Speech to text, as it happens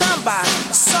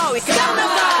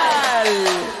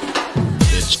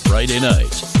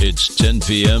night. It's 10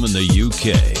 p.m. in the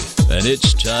UK, and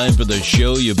it's time for the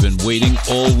show you've been waiting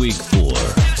all week for.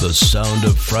 The sound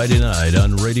of Friday night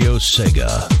on Radio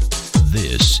Sega.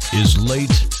 This is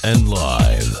Late and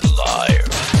Live.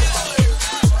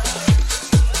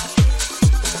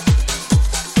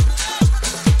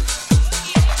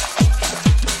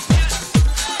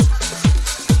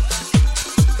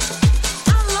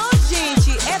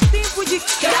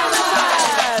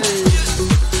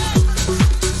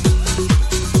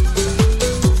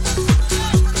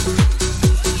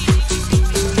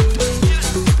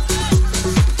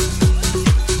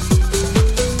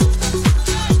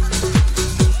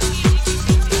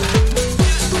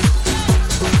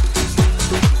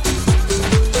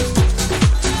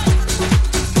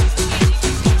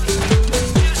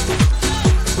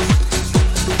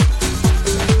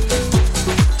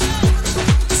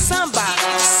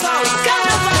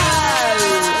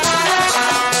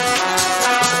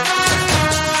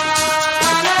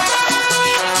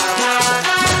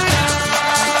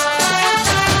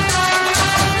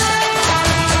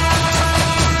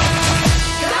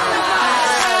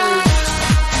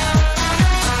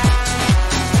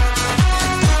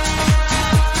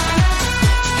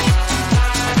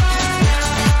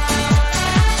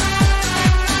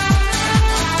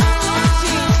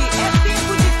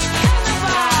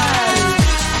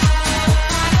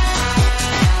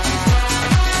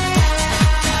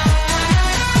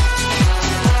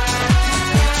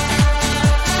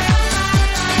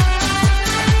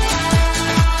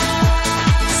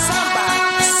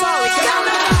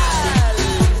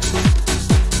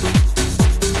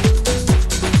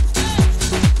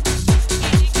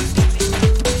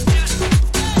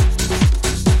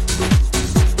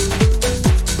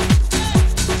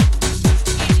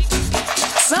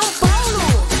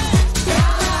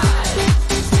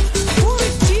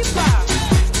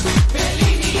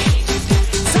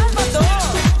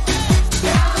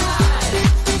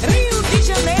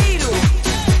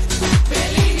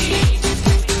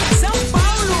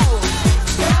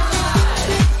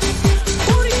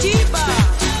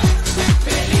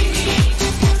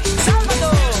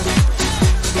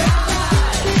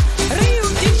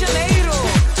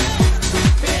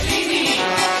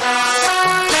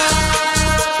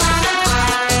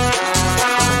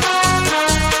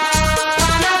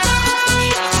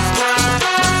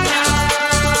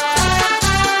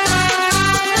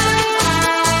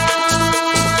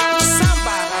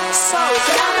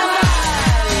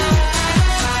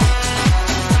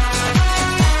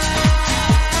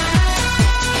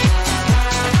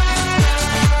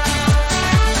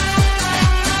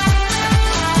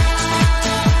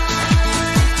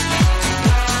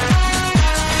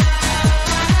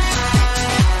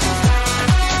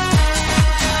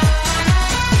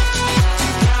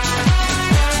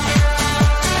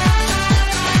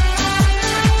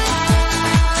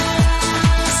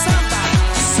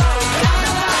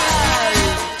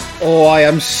 Oh, I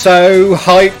am so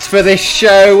hyped for this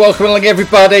show. Welcome along,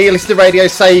 everybody. You listen to Radio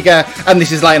Sega, and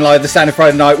this is Late and Live, the sound of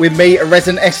Friday night, with me,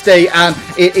 Resident SD, and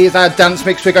it is our dance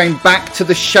mix. We're going back to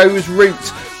the show's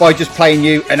roots by just playing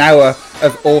you an hour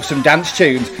of awesome dance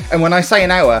tunes. And when I say an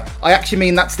hour, I actually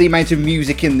mean that's the amount of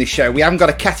music in this show. We haven't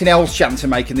got a cat in hell's chance of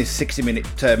making this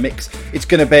 60-minute mix.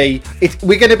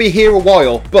 We're going to be here a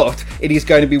while, but it is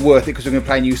going to be worth it because we're going to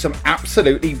play you some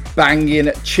absolutely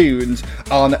banging tunes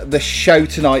on the show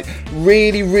tonight.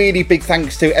 Really, really big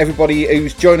thanks to everybody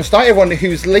who's joined us tonight, everyone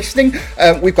who's listening.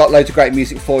 We've got loads of great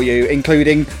music for you,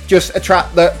 including just a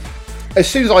track that, as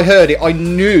soon as I heard it, I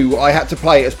knew I had to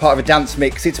play it as part of a dance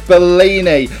mix. It's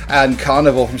Bellini and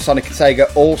Carnival from Sonic and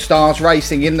Sega All-Stars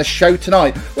Racing in the show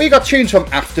tonight. We got tunes from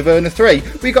Afterburner 3.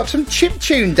 We got some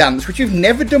chiptune dance, which we've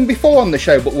never done before on the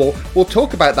show, but we'll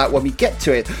talk about that when we get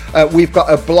to it. We've got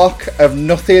a block of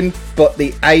nothing but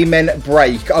the Amen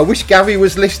Break. I wish Gary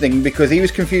was listening because he was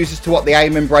confused as to what the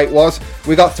Amen Break was.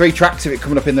 We got 3 tracks of it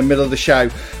coming up in the middle of the show.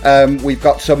 We've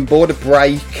got some Border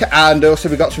Break, and also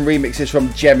we've got some remixes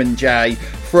from Gem and J,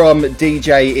 from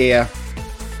DJ Ear,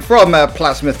 from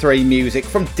Plasma 3 Music,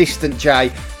 from Distant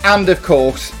J, and of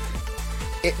course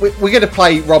we're going to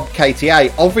play Rob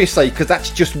KTA, obviously, because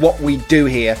that's just what we do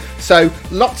here. So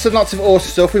lots and lots of awesome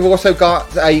stuff. We've also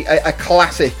got a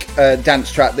classic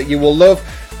dance track that you will love.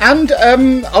 And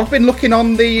I've been looking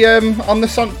on the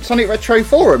Sonic Retro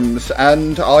forums,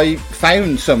 and I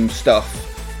found some stuff.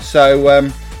 So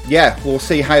yeah, we'll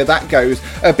see how that goes.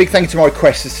 A big thank you to my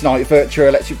requesters tonight: Virtua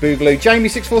Electric Boogaloo,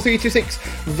 Jamie64326,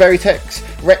 Veritex,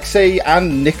 Rexy,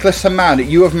 and Nicholas Haman.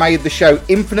 You have made the show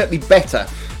infinitely better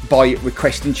by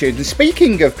requesting tunes. And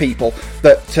speaking of people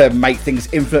that make things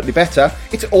infinitely better,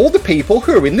 it's all the people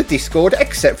who are in the Discord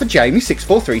except for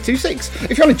Jamie64326.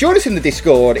 If you want to join us in the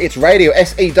Discord, it's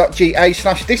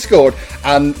radiose.ga/Discord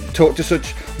and talk to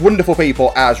such wonderful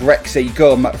people as Rexy,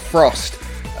 Gum, Frost,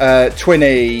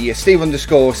 Twinny,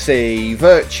 Steve_C,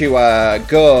 Virtua,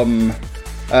 Gum,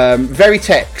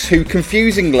 Veritex, who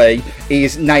confusingly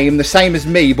is named the same as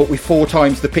me but with 4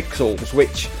 times the pixels,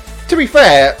 which, to be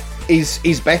fair,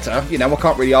 is better. You know, I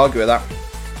can't really argue with that.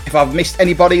 If I've missed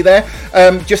anybody there,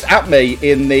 just at me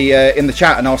in the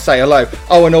chat and I'll say hello.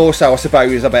 Oh, and also I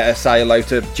suppose I better say hello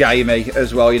to Jamie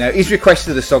as well. You know, he's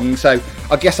requested the song, so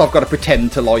I guess I've got to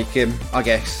pretend to like him, I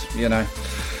guess, you know.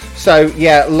 So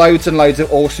yeah, loads and loads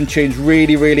of awesome tunes.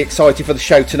 Really, really excited for the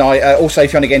show tonight. Also,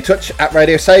 if you want to get in touch at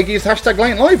Radio Sega, use the hashtag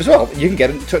Late Live as well. You can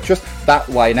get in touch with us that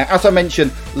way. Now, as I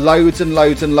mentioned, loads and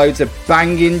loads and loads of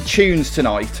banging tunes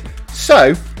tonight.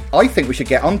 So I think we should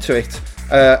get onto it.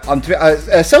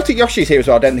 Celtic Yoshi's here as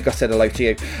well. I don't think I said hello to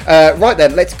you. Right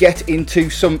then, let's get into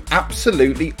some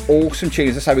absolutely awesome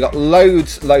tunes. As I say, we've got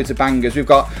loads of bangers. We've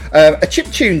got a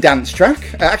chiptune dance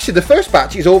track. Actually, the first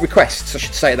batch is all requests. I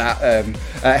should say that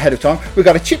ahead of time. We've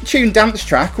got a chiptune dance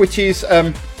track, which is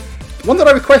one that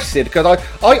I requested because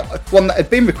one that had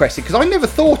been requested because I never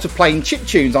thought of playing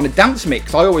chiptunes on a dance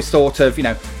mix. I always thought of, you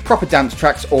know, proper dance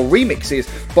tracks or remixes.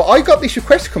 But I got this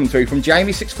request come through from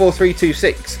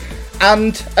Jamie64326.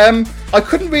 And I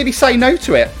couldn't really say no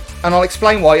to it, and I'll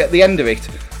explain why at the end of it.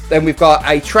 Then we've got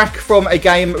a track from a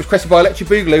game that was requested by Electric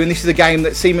Boogaloo, and this is a game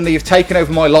that seemingly have taken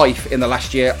over my life in the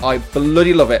last year. I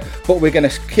bloody love it. But we're going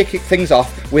to kick things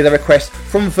off with a request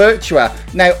from Virtua.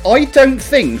 Now, I don't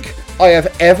think I have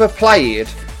ever played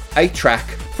a track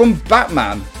from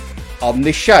Batman on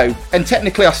this show, and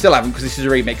technically I still haven't because this is a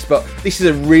remix, but this is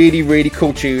a really, really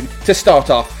cool tune to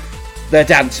start off the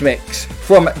dance mix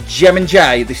from Gem and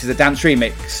J. This is a dance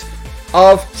remix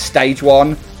of Stage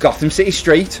 1 Gotham City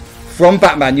Street from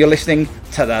Batman. You're listening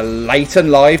to the Late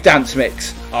and Live dance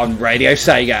mix on Radio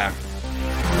Sega.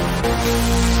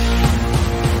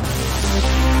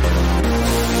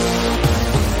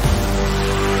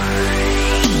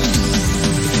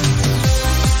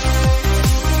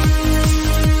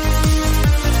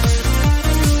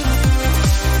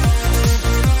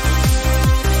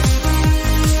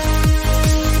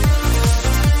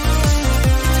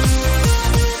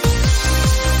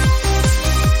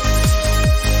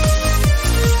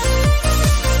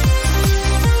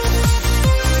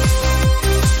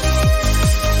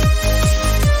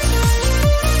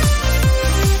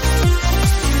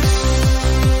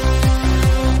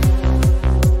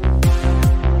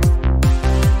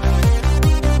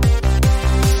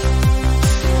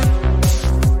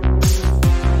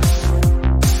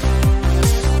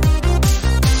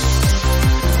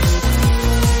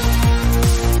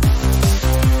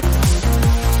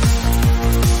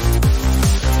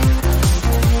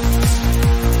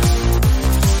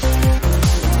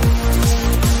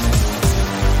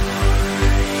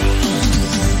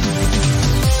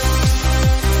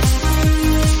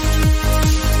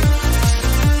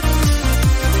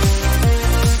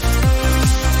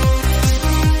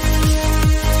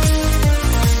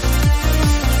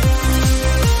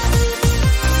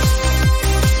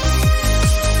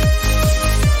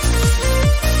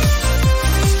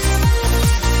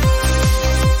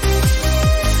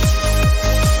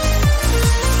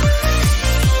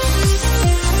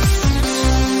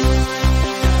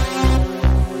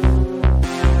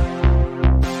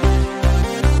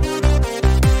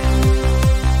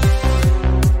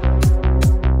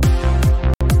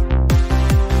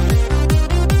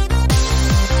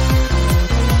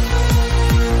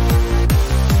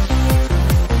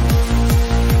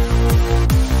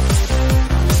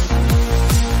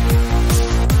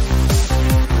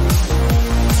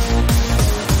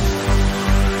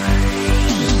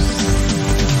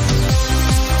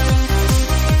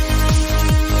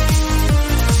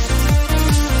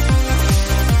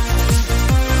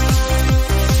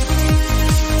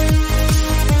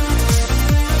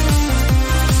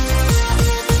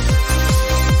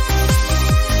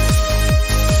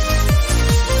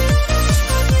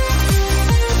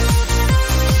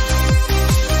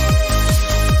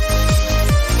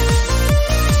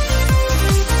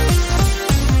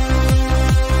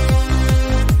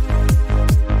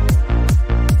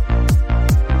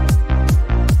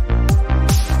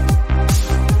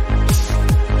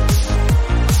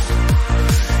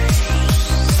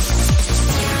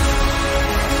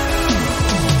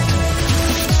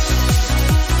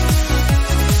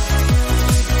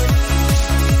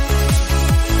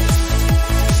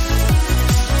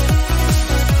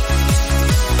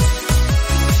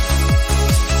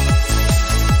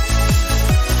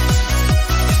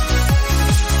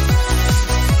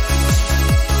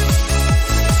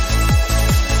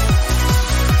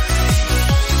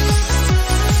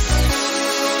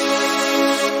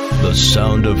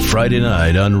 sound of Friday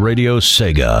night on Radio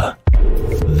Sega.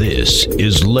 This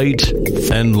is Late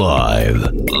and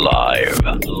Live. Live.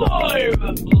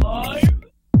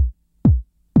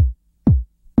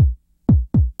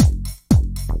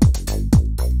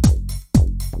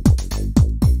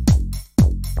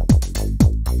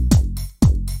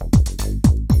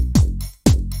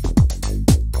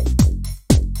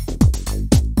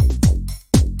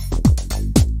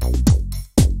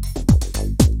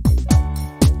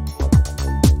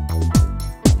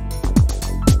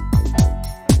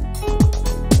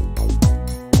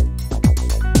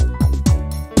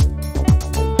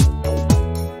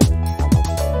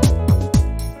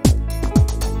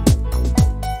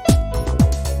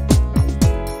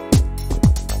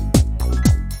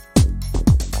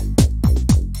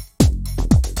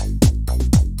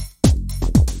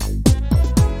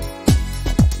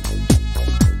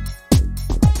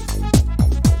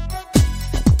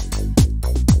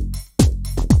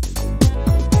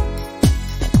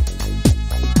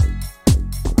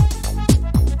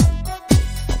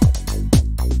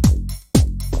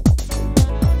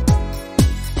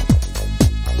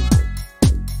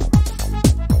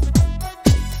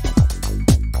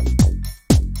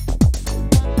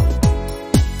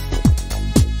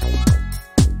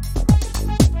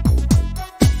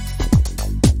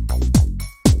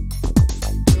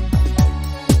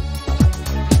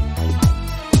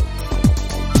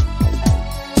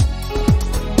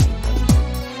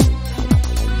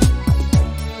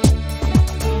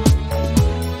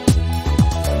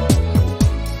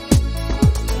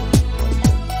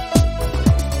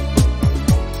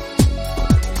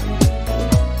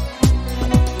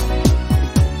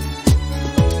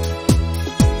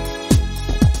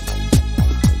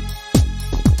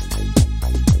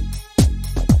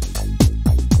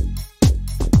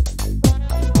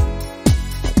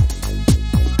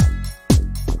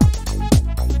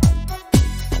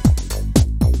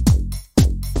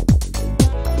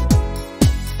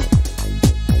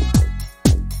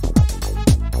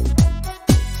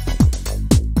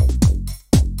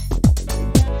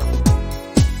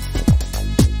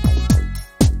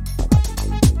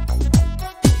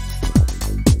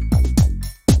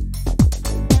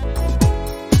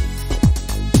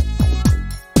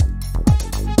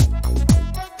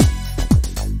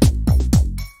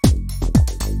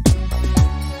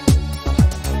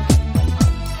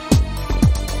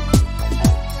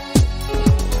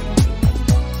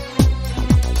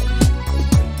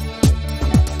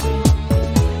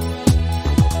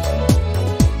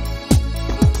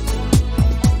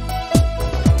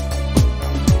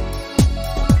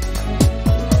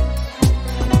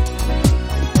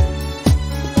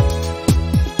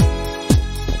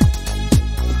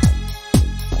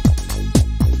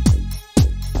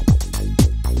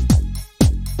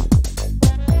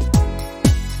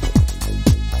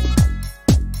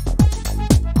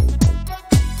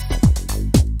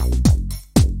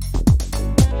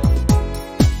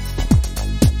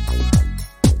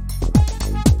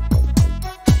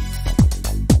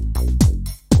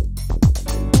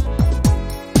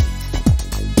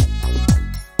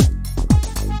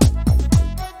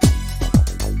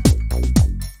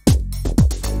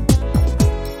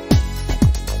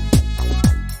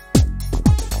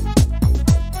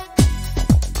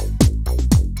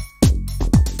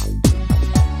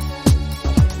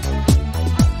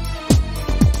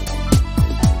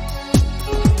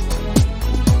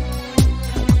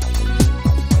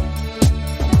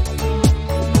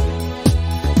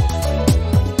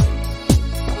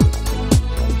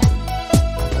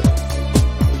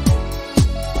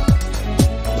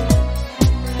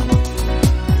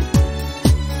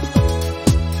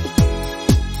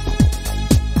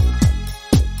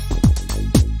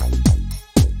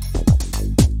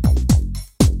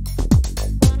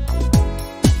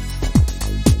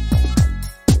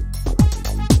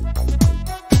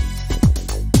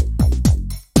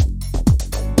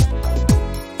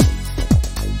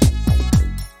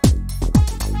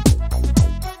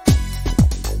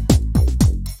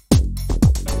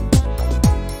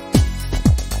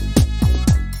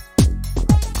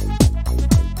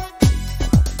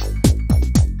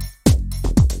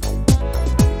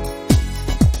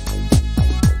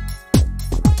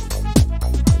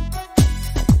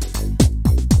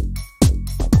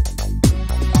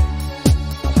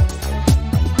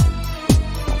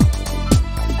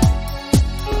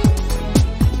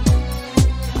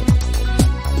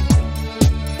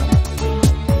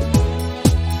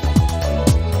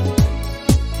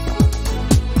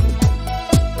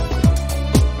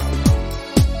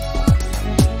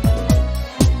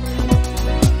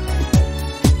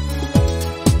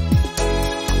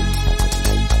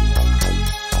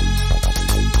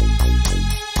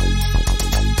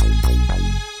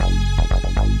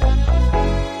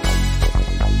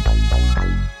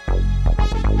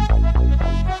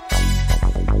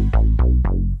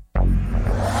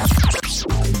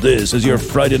 This is your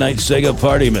Friday Night Sega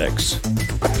Party Mix.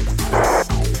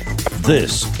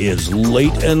 This is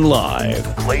Late and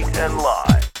Live. Late and Live.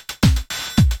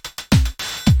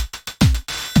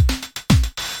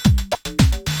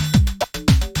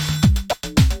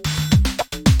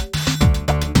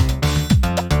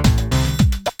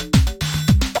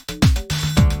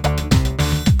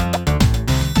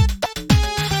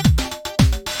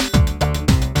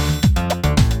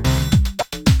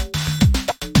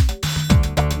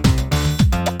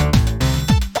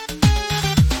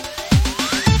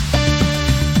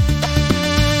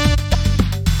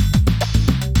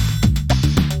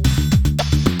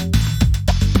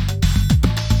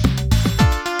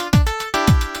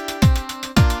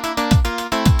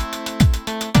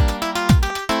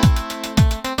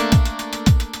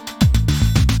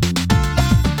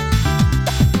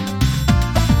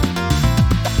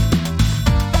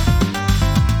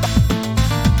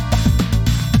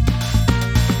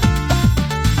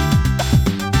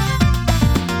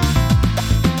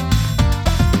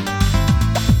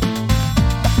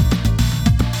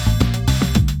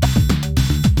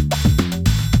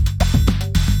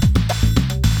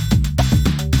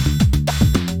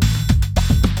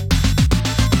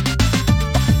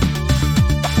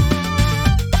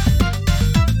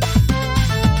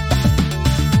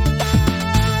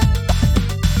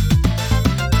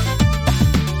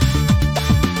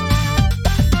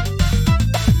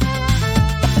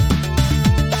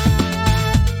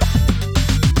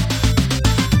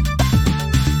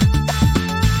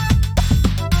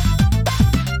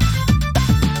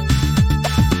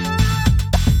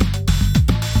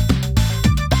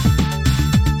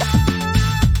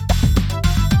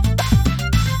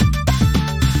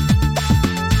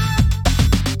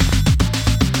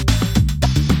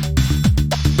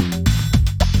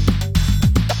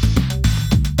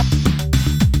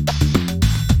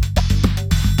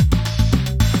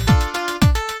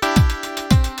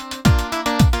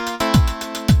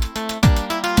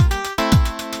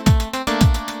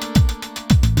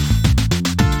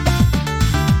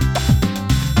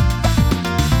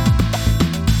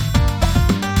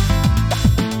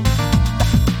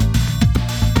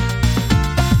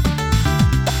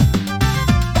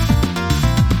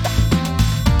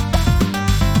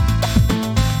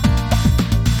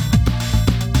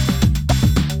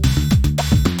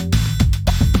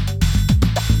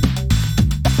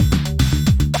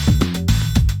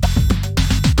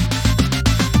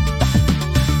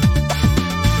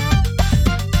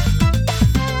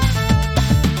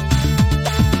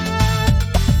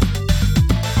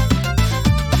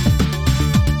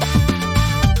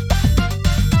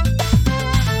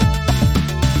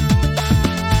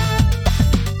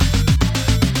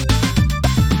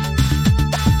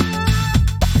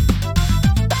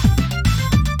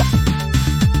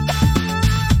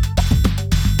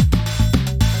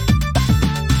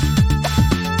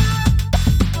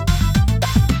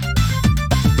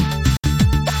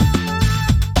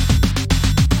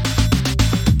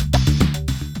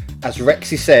 As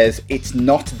Rexy says, it's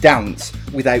not dance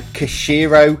without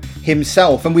Koshiro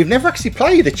himself. And we've never actually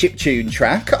played a chiptune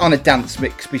track on a dance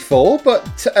mix before, but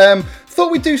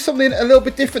thought we'd do something a little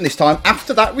bit different this time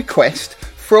after that request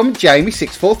from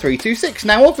Jamie64326.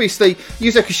 Now, obviously,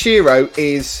 Yuzo Koshiro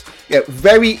is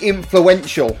very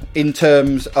influential in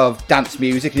terms of dance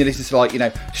music. And you listen to, like,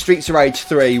 Streets of Rage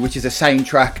 3, which is a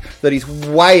soundtrack that is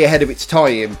way ahead of its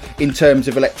time in terms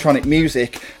of electronic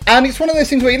music. And it's one of those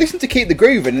things where you listen to Keep the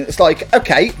Groovin' and it's like,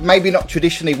 okay, maybe not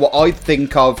traditionally what I'd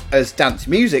think of as dance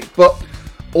music, but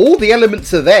all the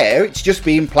elements are there. It's just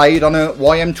being played on a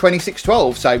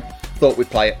YM2612, so thought we'd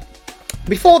play it.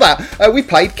 Before that, we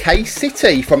played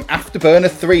K-City from Afterburner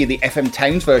 3, the FM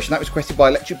Towns version. That was requested by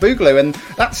Electric Boogaloo, and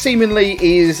that seemingly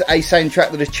is a soundtrack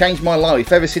that has changed my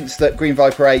life ever since that Green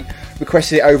Viper 8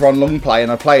 requested it over on Long Play,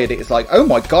 and I played it. It's like, oh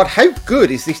my god, how good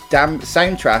is this damn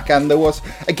soundtrack? And there was,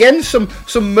 again, some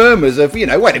murmurs of, wait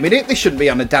a minute, this shouldn't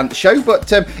be on a dance show,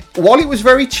 but while it was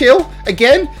very chill,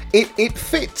 again, it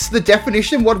fits the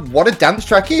definition of what a dance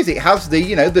track is. It has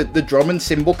the drum and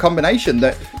cymbal combination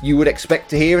that you would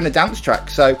expect to hear in a dance track.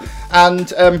 So,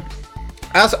 and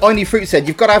as Only Fruit said,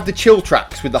 you've got to have the chill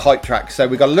tracks with the hype tracks. So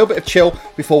we got a little bit of chill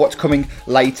before what's coming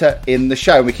later in the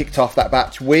show. We kicked off that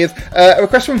batch with a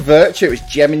request from Virtue. It was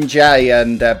Gem and J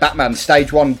and Batman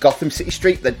Stage 1 Gotham City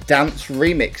Street, the dance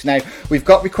remix. Now, we've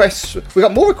got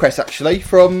more requests actually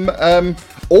from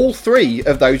all three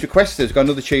of those requesters. We've got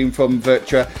another tune from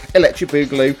Virtua, Electric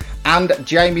Boogaloo and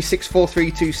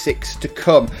Jamie64326 to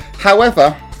come.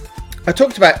 However, I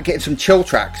talked about getting some chill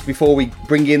tracks before we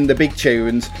bring in the big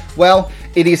tunes. Well,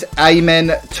 it is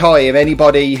Amen time.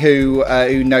 Anybody who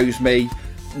knows me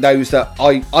knows that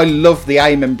I love the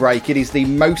Amen break. It is the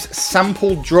most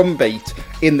sampled drum beat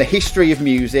in the history of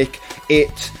music.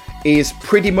 It is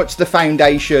pretty much the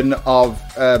foundation of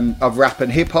rap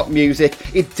and hip hop music.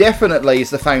 It definitely is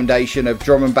the foundation of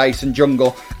drum and bass and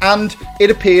jungle, and it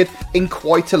appeared in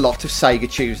quite a lot of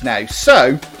Sega tunes now.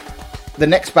 So the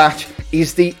next batch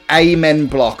is the Amen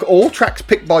block. All tracks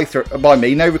picked by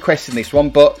me, no requests in this one,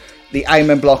 but the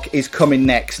Amen block is coming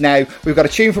next. Now, we've got a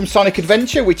tune from Sonic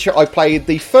Adventure, which I played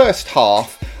the first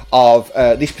half of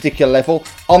this particular level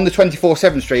on the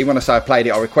 24/7 stream. When I say I played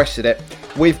it, I requested it.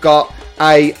 We've got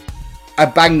a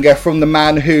banger from the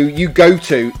man who you go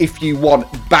to if you want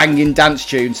banging dance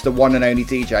tunes, the one and only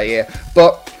DJ here.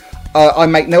 But I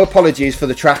make no apologies for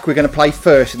the track we're going to play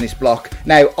first in this block.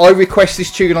 Now, I request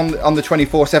this tune on the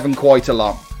 24/7 quite a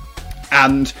lot,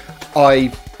 and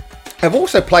I have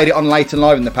also played it on Late and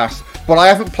Live in the past, but I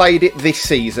haven't played it this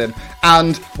season.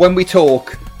 And when we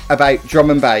talk about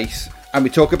drum and bass, and we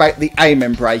talk about the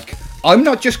Amen break, I'm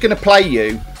not just going to play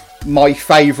you my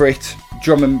favourite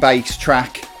drum and bass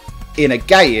track in a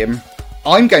game.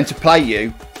 I'm going to play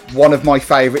you one of my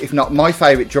favourite, if not my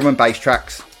favourite drum and bass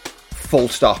tracks, full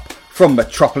stop, from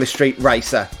Metropolis Street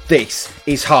Racer. This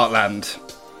is Heartland.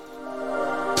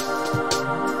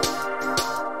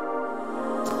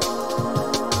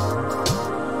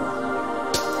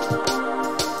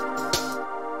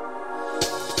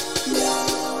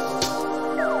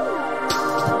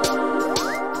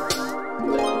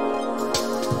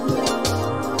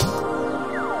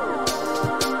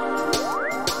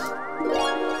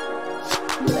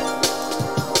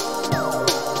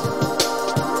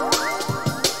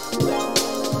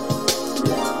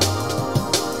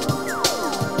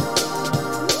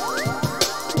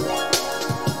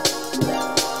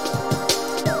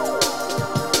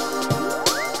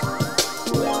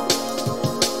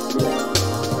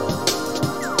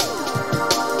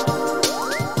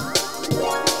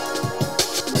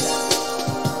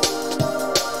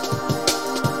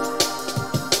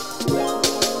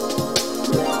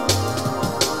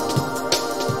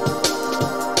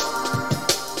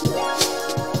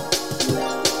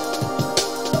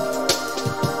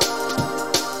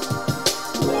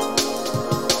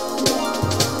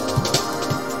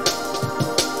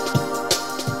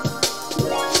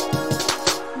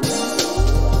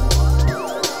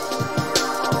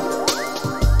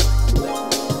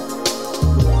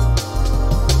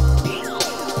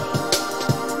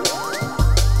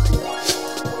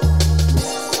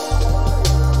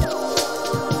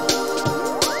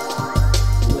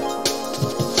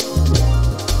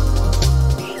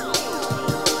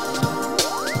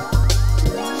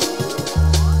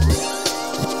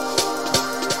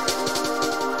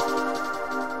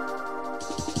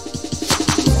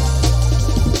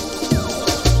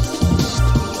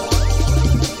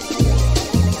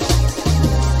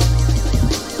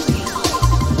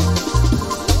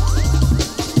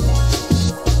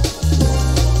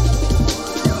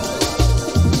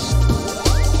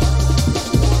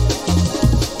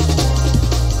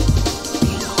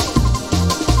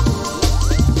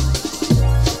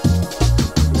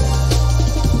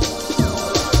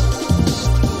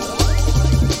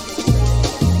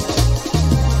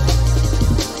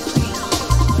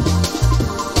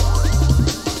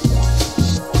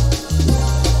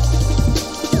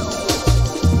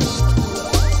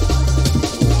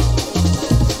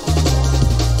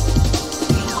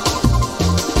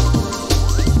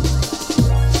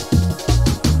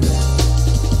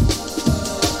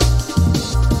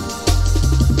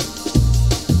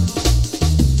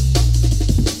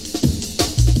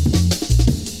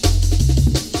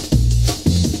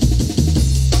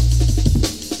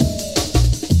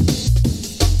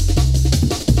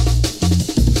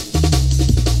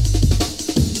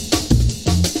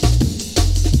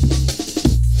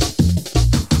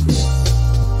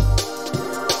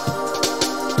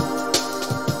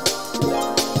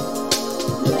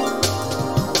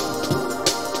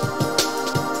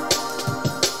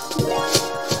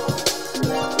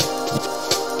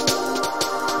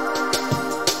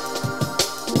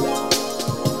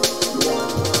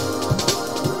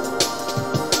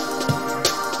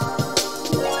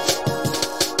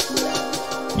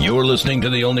 You're listening to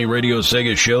the only Radio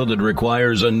Sega show that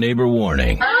requires a neighbor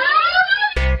warning.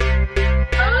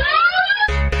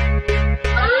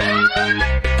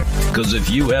 Because if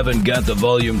you haven't got the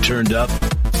volume turned up,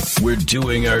 we're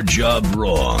doing our job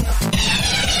wrong.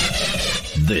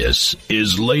 This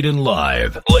is Late and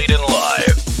Live. Late and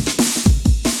Live.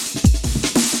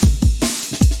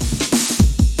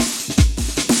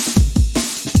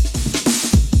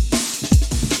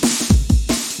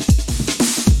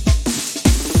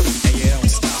 And you don't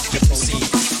stop the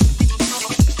proceed.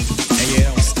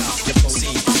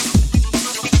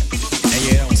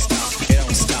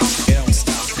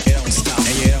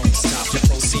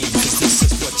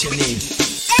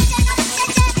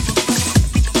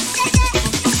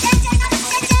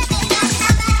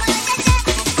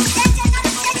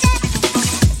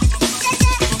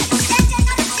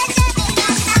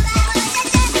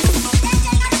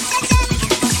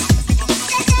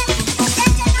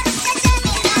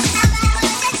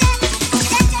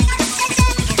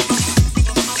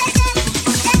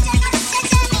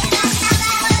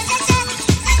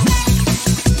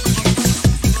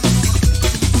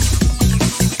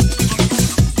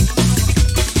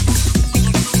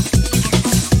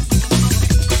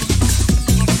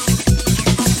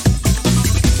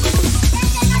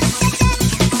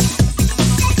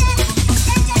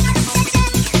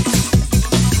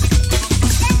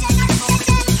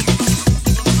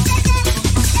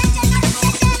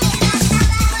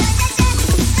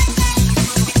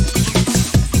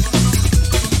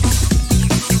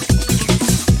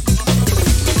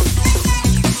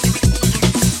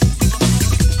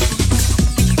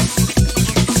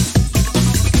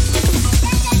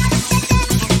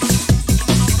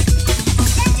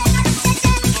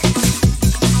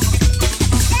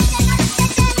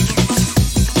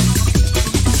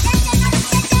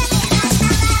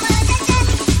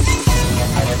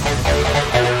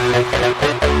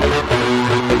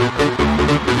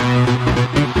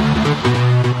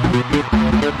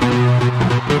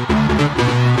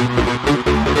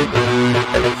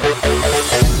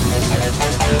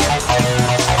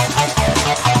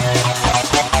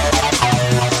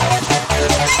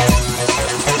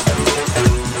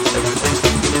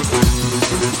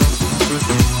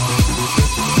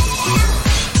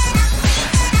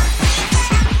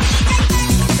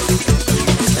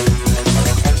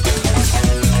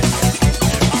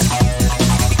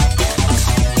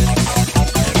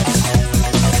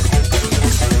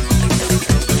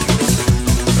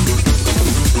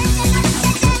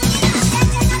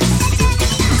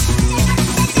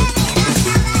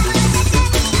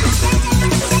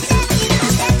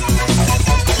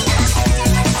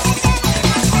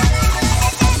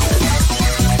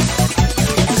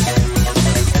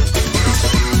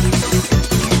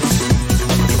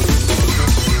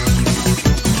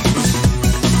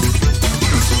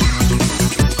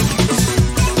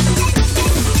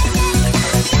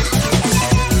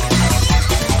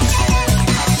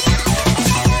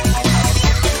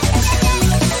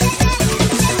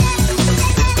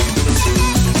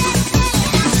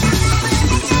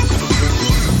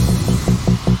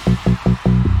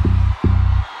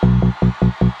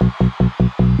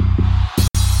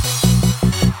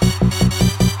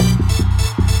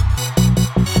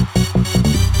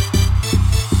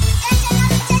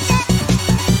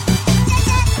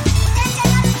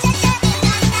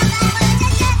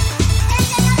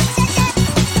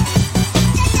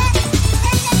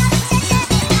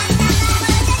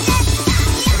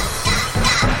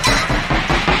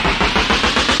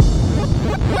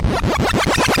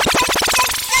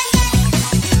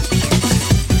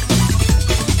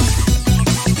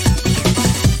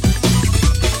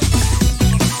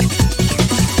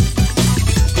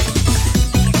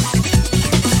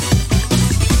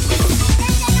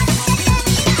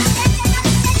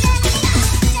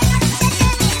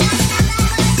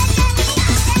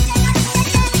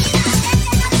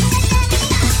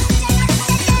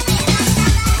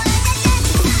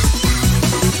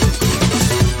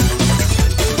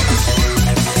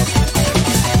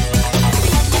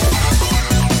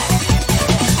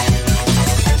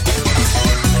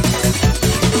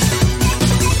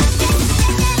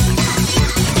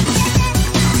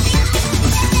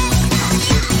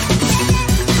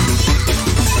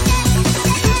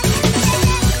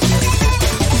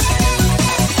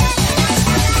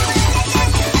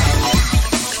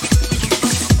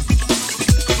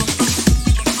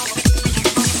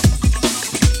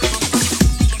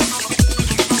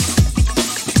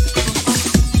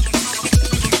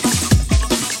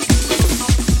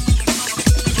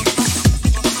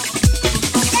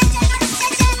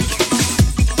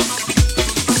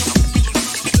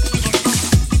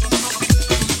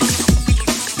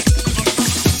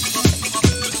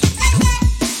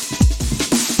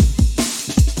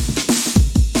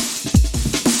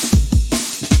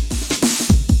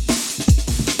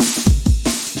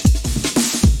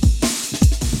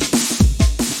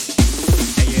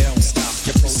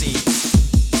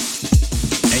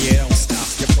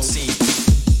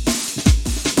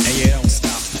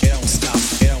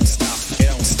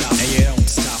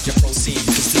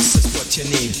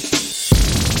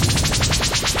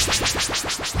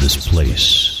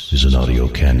 an audio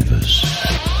canvas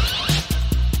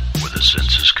where the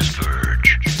senses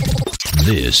converge.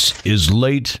 This is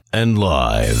Late and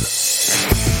Live.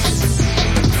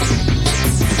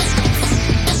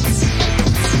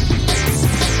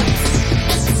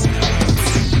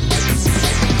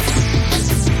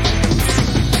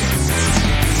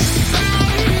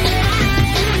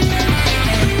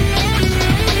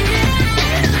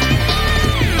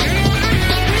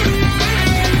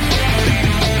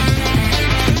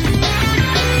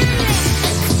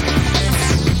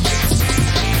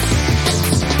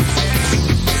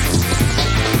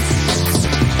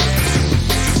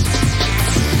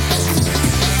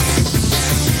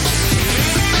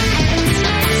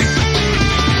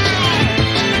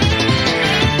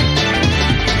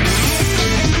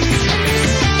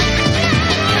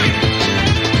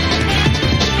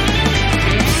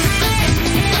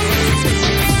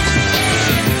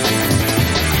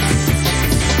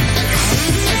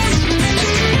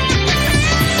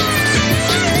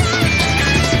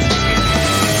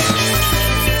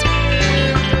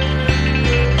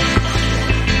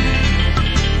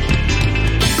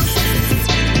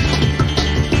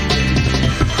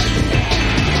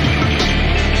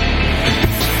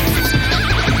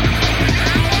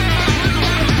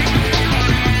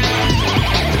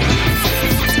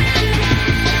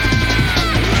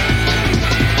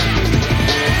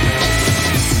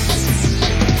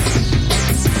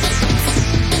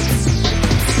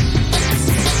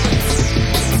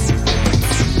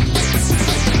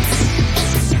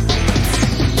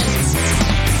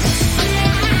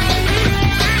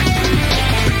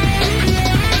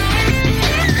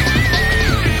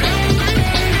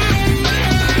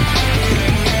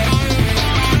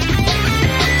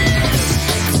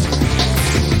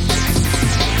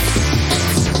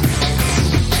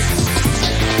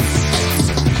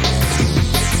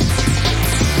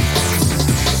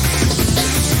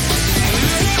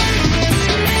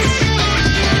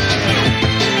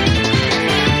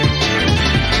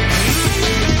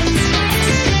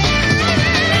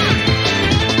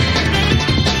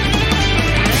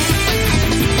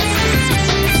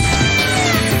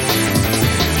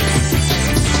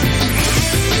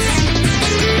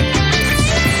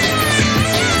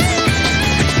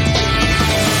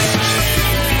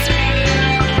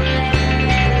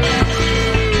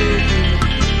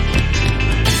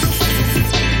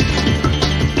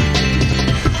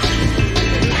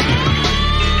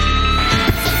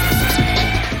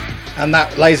 And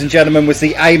that, ladies and gentlemen, was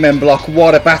the Amen block.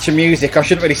 What a batch of music. I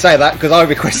shouldn't really say that because I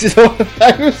requested all of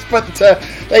those. But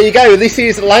there you go. This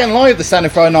is Late and Live, the Sound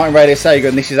of Friday Night on Radio Sega,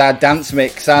 and this is our dance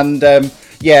mix. And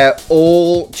yeah,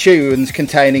 all tunes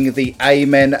containing the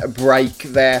Amen break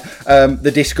there.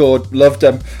 The Discord loved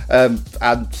them,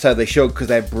 and so they should, because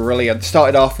they're brilliant.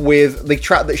 Started off with the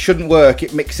track that shouldn't work.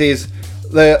 It mixes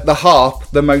the harp,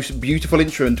 the most beautiful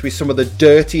instrument, with some of the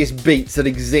dirtiest beats that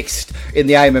exist in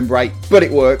the Amen break, but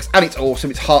it works and it's awesome.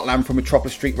 It's Heartland from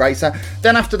Metropolis Street Racer.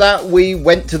 Then after that we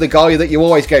went to the guy that you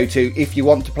always go to if you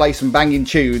want to play some banging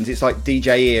tunes. It's like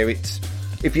DJ Ear. It's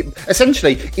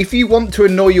if you want to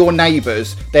annoy your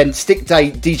neighbours, then stick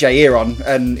DJ Ear on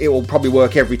and it will probably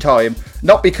work every time.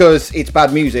 Not because it's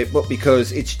bad music, but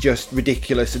because it's just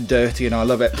ridiculous and dirty, and I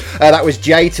love it. That was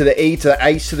J to the E to the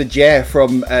H to the J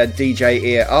from DJ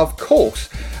Ear. Of course,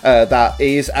 that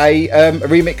is a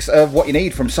remix of What You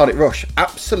Need from Sonic Rush.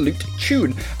 Absolute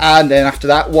tune. And then after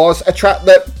that was a track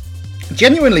that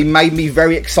genuinely made me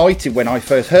very excited when I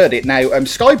first heard it. Now,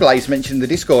 Skyblaze mentioned in the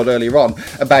Discord earlier on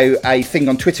about a thing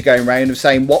on Twitter going around of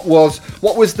saying what was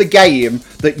the game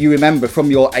that you remember from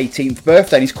your 18th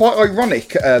birthday. And it's quite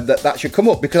ironic that should come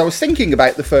up, because I was thinking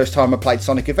about the first time I played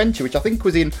Sonic Adventure, which I think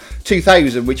was in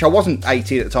 2000, which I wasn't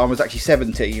 18 at the time, I was actually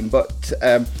 17. But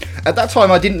at that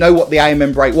time I didn't know what the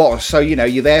Amen break was. So, you know,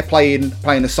 you're there playing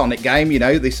a Sonic game, you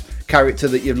know, this character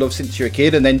that you've loved since you're a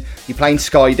kid, and then you're playing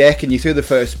Skydeck and you through the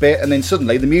first bit, and then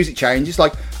suddenly the music changes.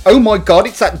 Like, oh my god,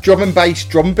 it's that drum and bass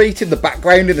drum beat in the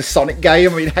background in a Sonic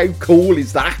game. I mean, how cool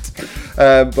is that?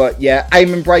 But yeah,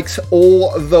 Amen breaks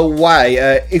all the way.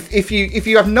 If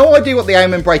you have no idea what the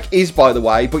Amen break is, by the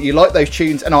way, but you like those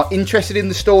tunes and are interested in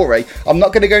the story, I'm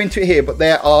not going to go into it here, but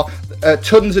there are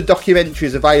tons of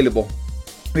documentaries available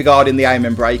regarding the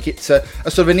Amen break. It's a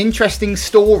sort of an interesting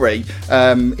story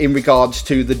in regards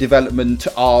to the development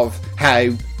of how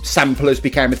samplers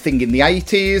became a thing in the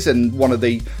 80s, and one of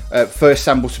the first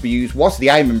samples to be used was the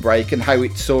Amen break, and how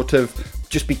it sort of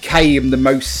just became the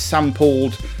most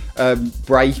sampled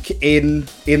break in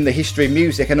the history of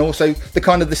music. And also the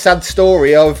kind of the sad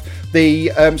story of the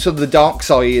sort of the dark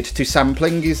side to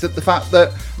sampling is that the fact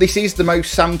that this is the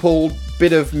most sampled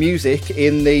bit of music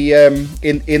in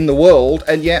the world,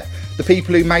 and yet the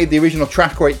people who made the original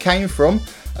track where it came from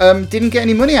didn't get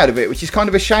any money out of it, which is kind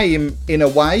of a shame in a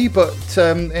way, but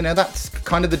that's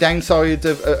kind of the downside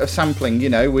of sampling.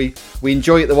 We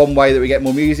enjoy it the one way that we get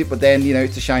more music, but then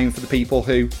it's a shame for the people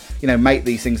who make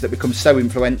these things that become so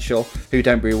influential who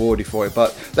don't be rewarded for it.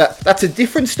 But that's a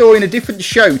different story in a different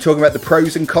show, talking about the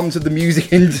pros and cons of the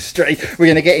music industry. We're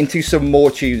going to get into some more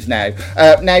tunes now.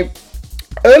 Now,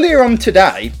 earlier on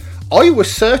today, I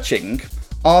was searching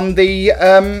on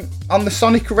the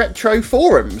Sonic Retro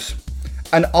forums,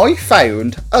 and I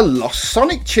found a lost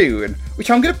Sonic tune, which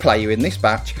I'm going to play you in this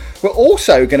batch. We're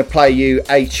also going to play you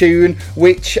a tune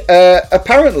which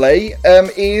apparently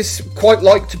is quite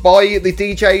liked by the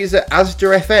DJs at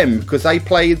Asda FM, because they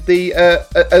played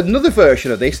another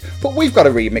version of this, but we've got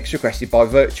a remix requested by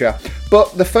Virtua.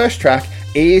 But the first track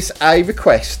is a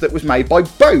request that was made by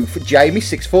both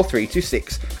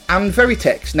Jamie64326 and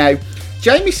Veritex. Now,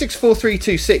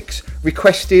 Jamie64326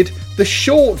 requested the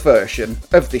short version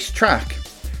of this track.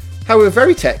 However,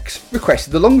 Veritex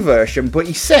requested the long version, but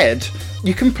he said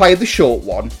you can play the short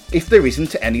one if there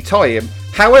isn't any time.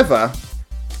 However,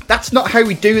 that's not how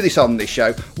we do this on this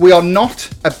show. We are not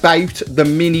about the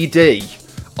mini D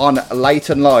on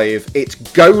Late and Live. It's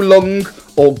go long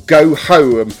or go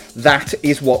home. That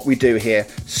is what we do here.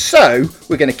 So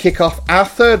we're going to kick off our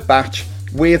third batch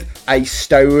with a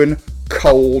Stone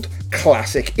Cold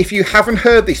classic. If you haven't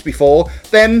heard this before,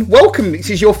 then welcome. This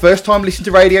is your first time listening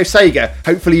to Radio Sega.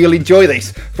 Hopefully you'll enjoy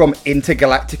this from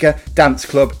Intergalactica Dance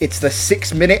Club. It's the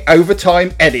 6-minute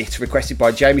overtime edit requested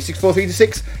by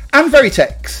Jamie64326 and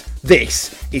Veritex.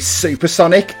 This is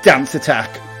Supersonic Dance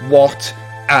Attack. What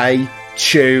a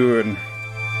tune.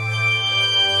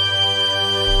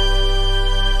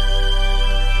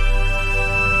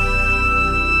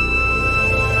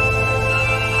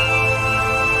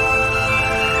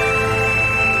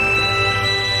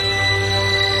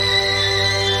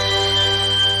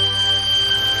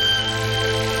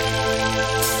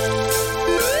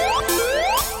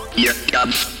 Here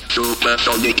comes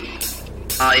Supersonic.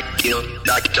 I kill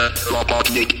Dr.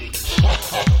 Robotnik.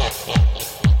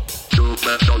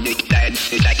 Supersonic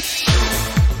Dance Attack.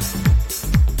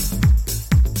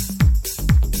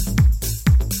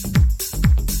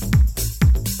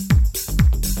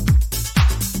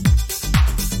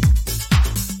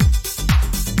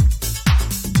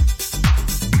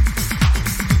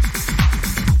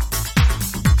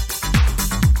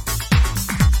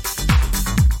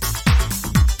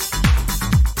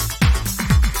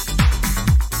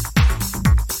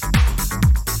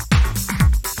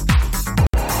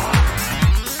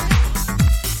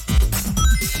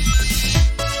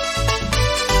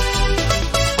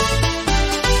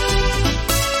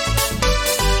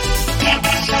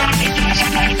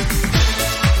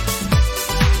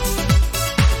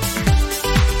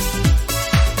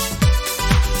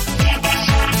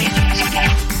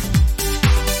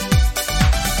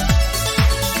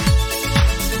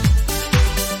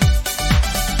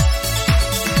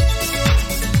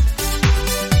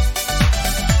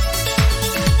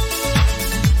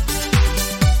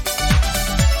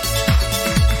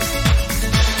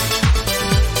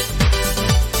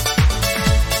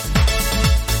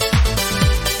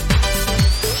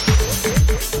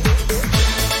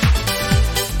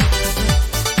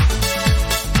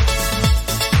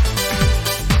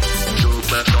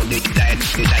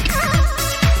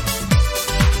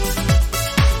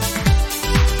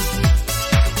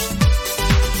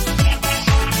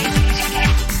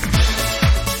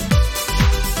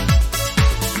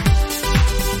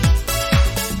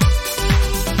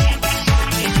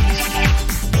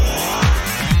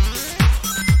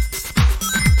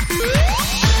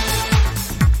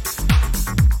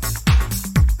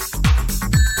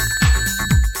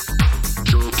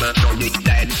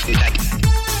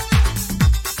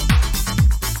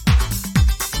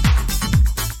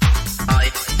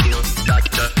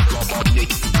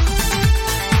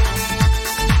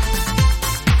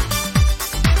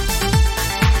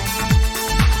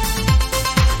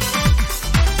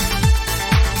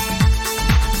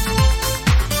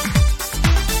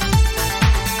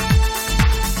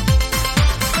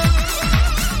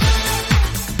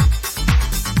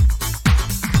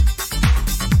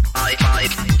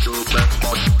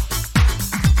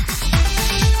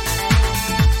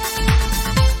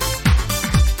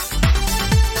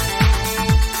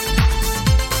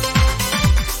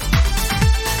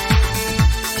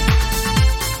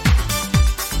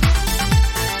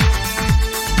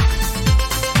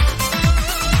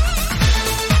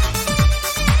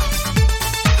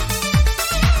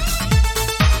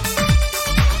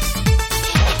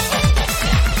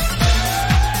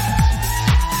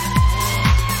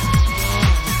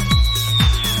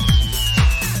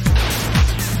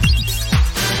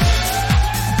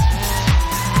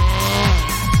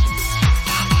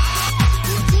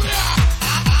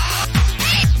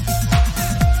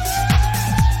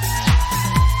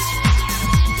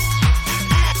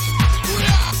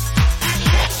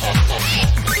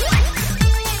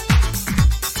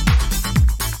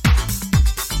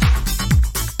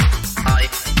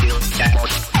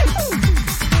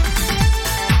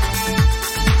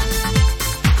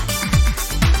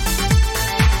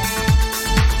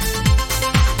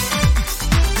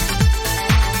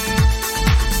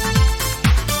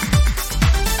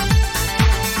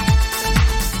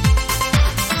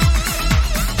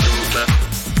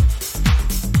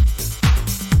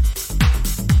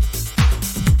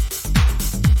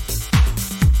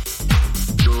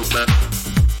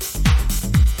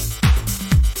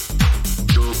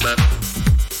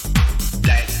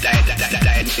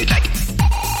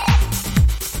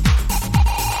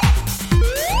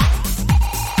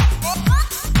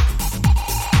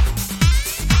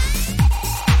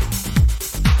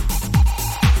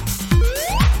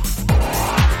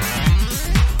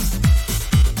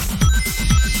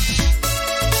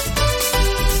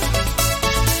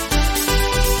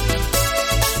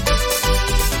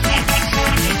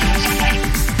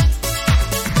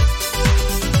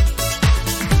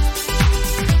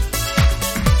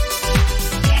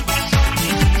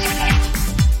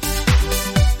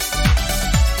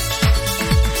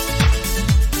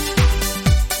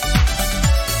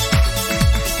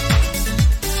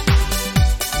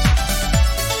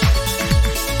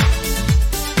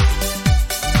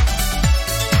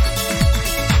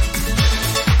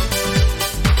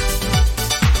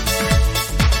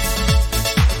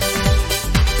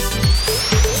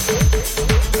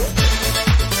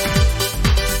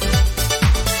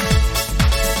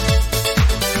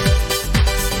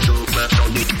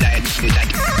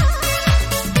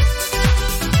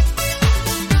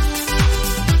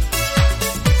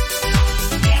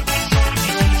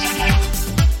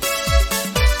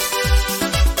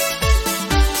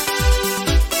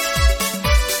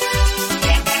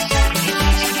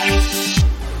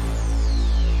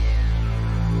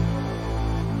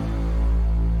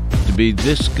 be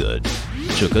this good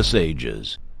took us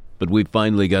ages, but we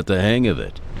finally got the hang of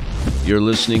it. You're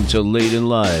listening to Late and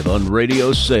Live on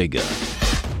Radio Sega.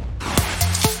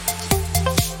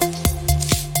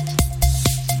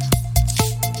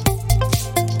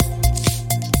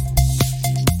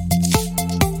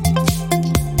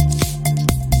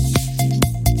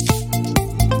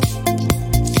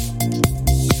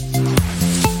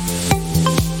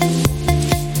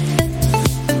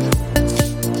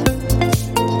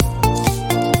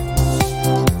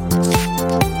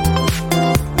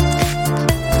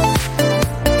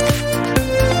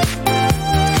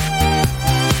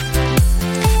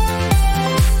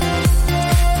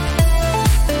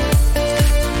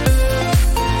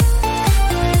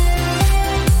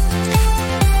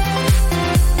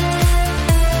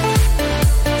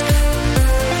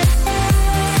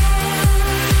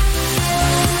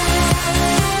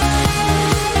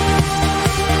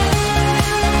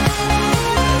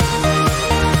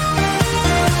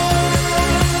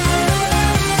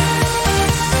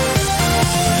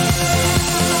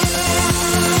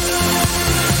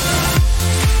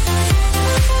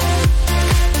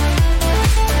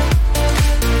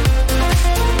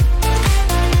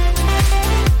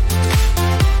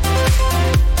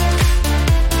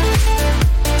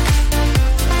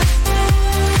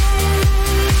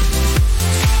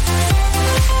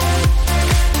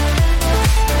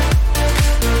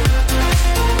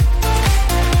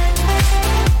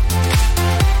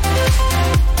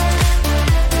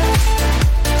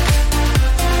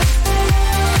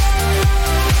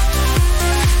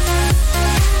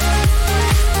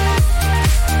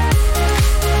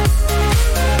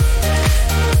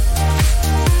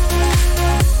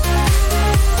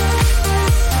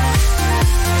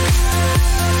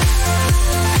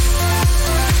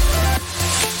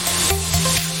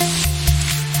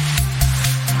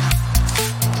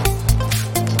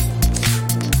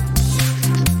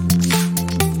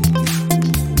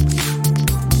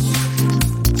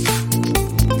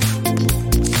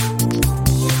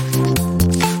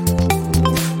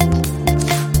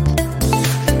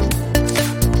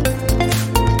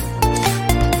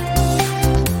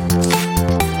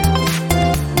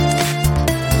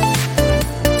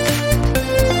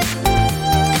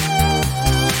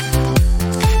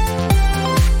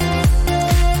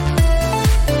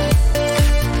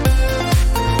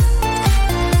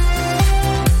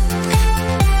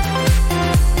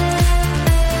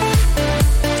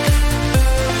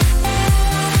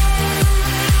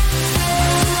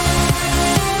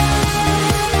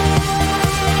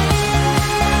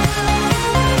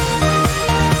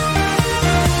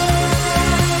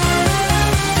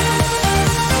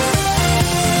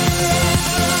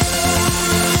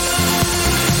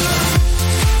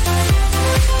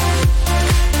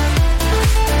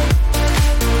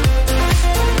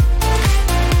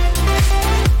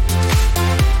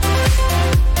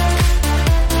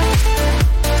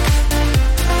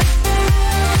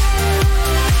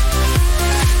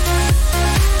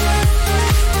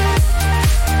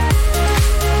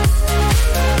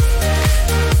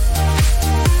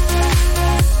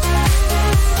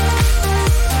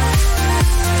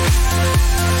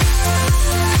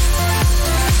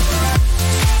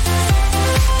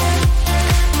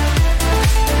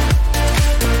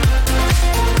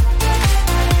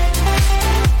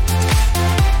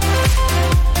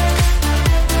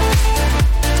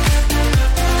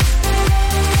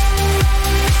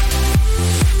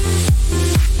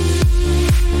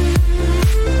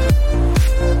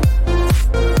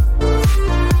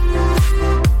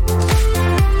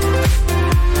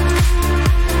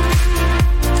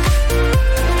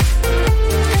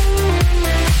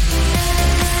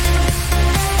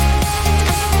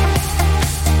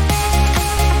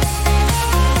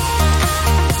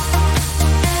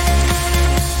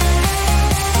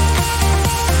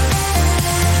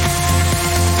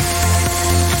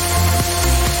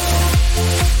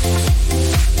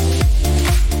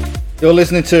 You're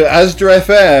listening to Asda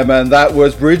FM, and that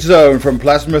was Bridge Zone from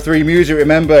Plasma 3 Music.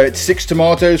 Remember, it's 6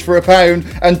 tomatoes for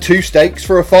 £1 and 2 steaks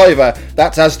for £5.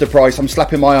 That's Asda price. I'm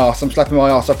slapping my arse,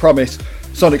 I promise.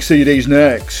 Sonic CD's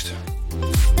next.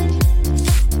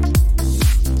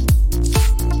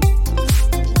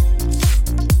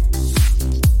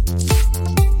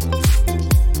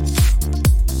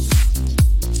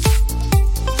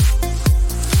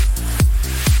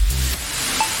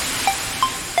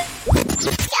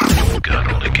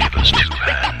 God only gave us 2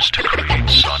 hands to create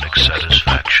sonic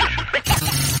satisfaction.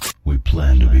 We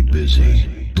plan to be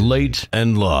busy, late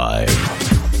and live.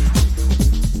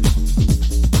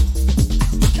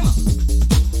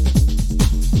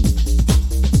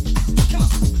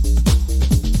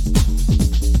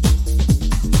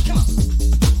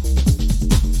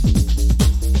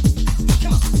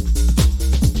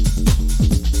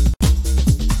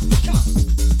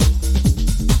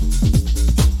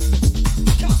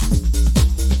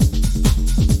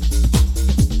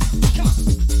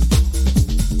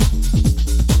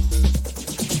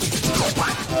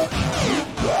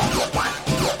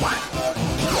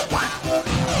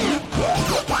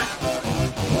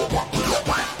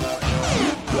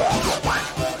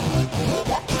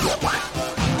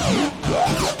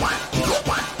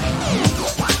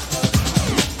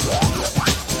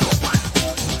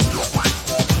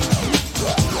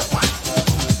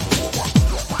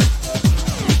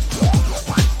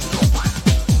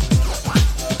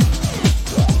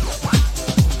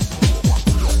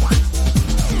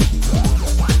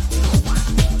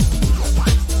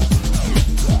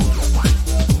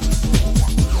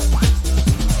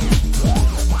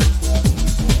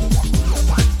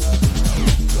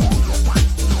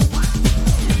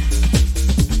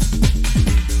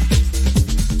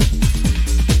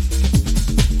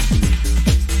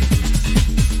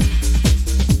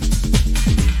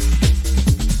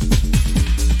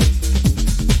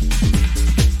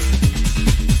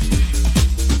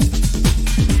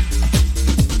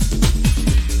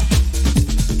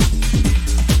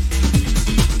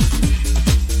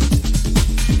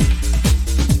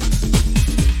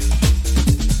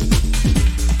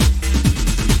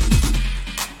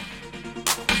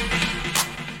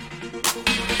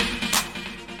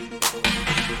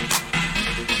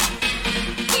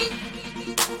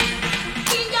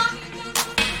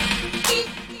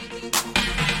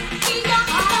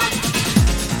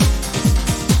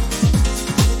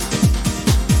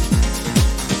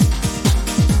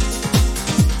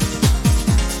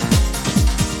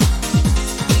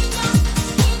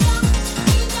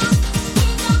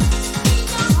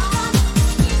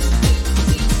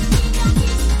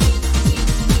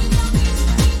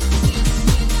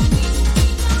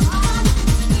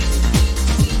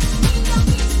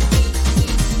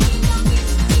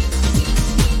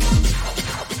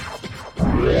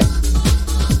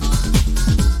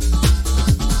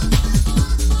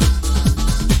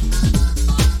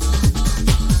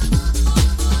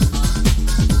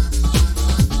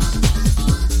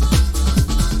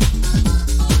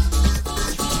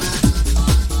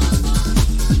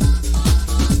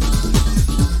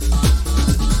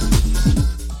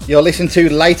 You're listening to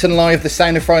Late and Live, the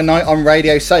Sound of Friday Night on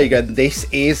Radio Sega. This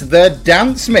is the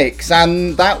Dance Mix,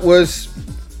 and that was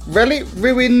Relic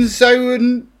Ruin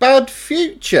Zone Bad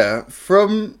Future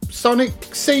from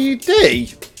Sonic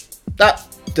CD. That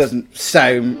doesn't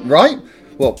sound right.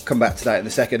 We'll come back to that in a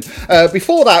second.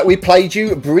 Before that, we played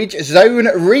you Bridge Zone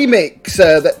Remix.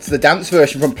 That's the dance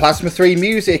version from Plasma 3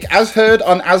 Music, as heard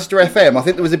on Asda FM. I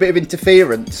think there was a bit of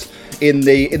interference in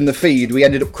the feed. We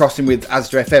ended up crossing with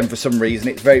Asda FM for some reason.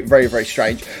 It's very, very, very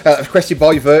strange. Requested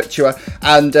by Virtua.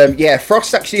 And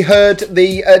Frost actually heard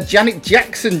the Janet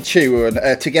Jackson tune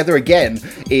Together Again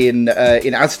in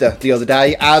Asda the other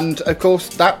day. And of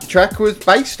course, that track was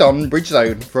based on Bridge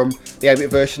Zone from the 8-bit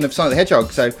version of Sonic the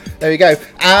Hedgehog. So there we go.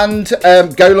 And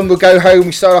Go Long or Go Home,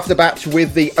 we start off the batch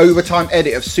with the overtime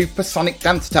edit of Supersonic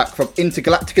Dance Attack from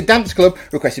Intergalactica Dance Club,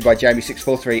 requested by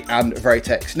Jamie643 and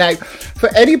Veritex. Now, for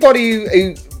anybody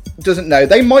who doesn't know,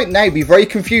 they might now be very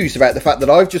confused about the fact that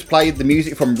I've just played the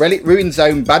music from Relic Ruin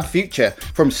Zone Bad Future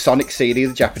from Sonic CD,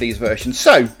 the Japanese version.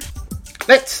 So,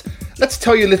 let's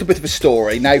tell you a little bit of a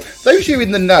story. Now, those of you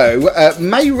in the know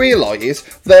may realise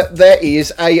that there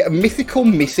is a mythical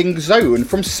missing zone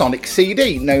from Sonic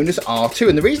CD known as R2.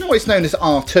 And the reason why it's known as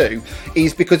R2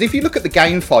 is because if you look at the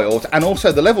game files and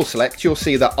also the level select, you'll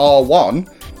see that R1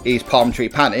 is Palm Tree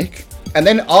Panic, and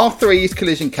then R3 is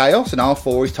Collision Chaos, and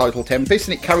R4 is Total Tempest,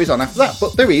 and it carries on after that.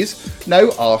 But there is no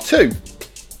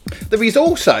R2. There is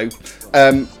also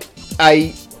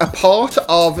a part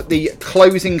of the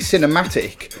closing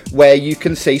cinematic where you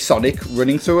can see Sonic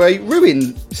running through a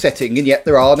ruin setting, and yet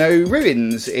there are no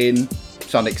ruins in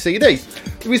Sonic CD.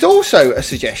 There is also a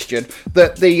suggestion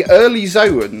that the early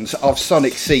zones of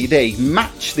Sonic CD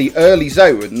match the early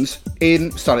zones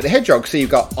in Sonic the Hedgehog. So you've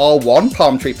got R1,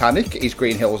 Palm Tree Panic, is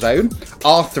Green Hill Zone.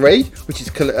 R3, which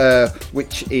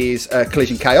is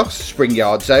Collision Chaos, Spring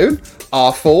Yard Zone.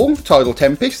 R4, Tidal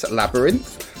Tempest,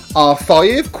 Labyrinth.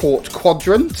 R5, Quartz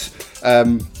Quadrant,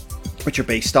 which would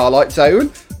be Starlight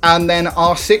Zone. And then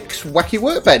R6, Wacky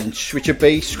Workbench, which would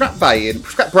be Scrap Brain,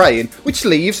 which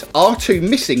leaves R2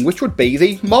 missing, which would be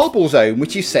the Marble Zone,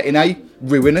 which is set in a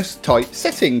ruinous type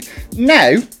setting.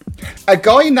 Now, a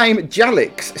guy named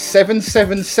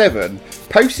Jalix777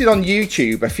 posted on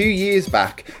YouTube a few years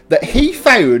back that he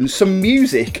found some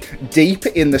music deep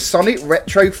in the Sonic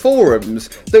Retro forums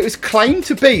that was claimed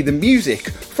to be the music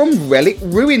from Relic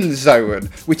Ruin Zone,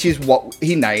 which is what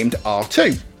he named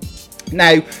R2.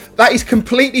 Now, that is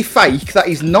completely fake. That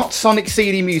is not Sonic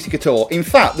CD music at all. In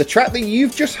fact, the track that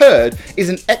you've just heard is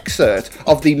an excerpt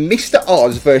of the Mr.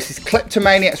 Oz vs.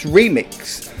 Kleptomaniacs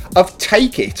remix of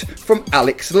Take It from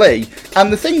Alex Lee.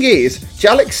 And the thing is,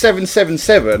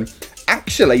 Jalix777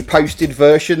 actually posted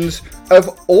versions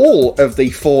of all of the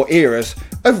 4 eras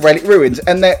of Relic Ruins,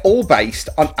 and they're all based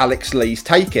on Alex Lee's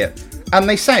Take It. And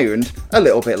they sound a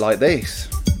little bit like this.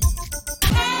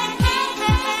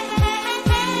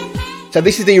 So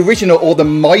this is the original or the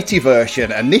mighty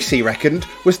version, and this, he reckoned,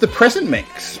 was the present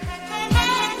mix.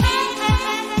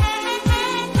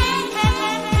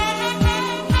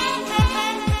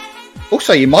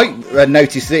 Also, you might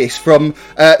notice this from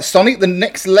Sonic the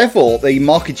Next Level, the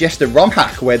Marca Jester ROM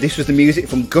hack, where this was the music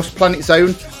from Gust Planet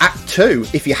Zone Act 2.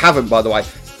 If you haven't, by the way,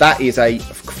 that is a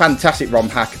fantastic ROM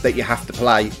hack that you have to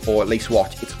play, or at least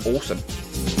watch. It's awesome.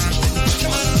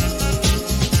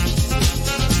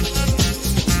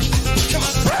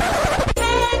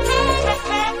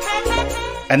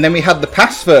 And then we had the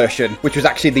past version, which was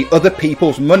actually the Other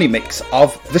People's Money mix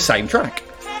of the same track.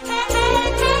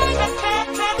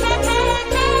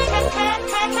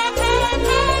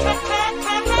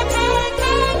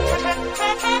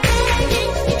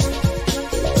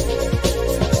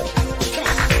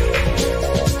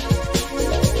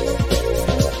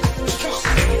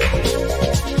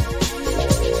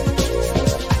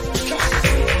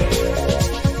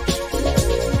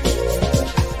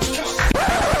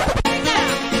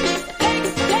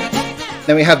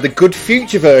 Then we have the Good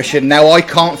Future version. Now, I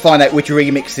can't find out which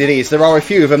remix it is. There are a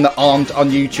few of them that aren't on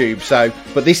YouTube. So,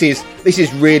 but this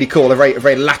is really cool. A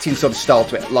very Latin sort of style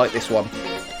to it, like this one.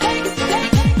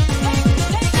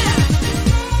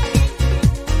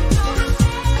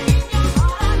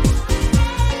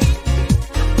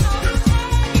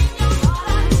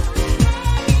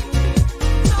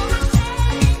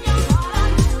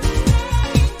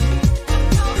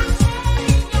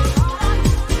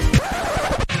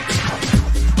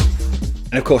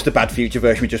 And of course, the Bad Future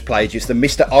version we just played is the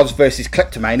Mr. Oz vs.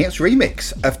 Kleptomaniacs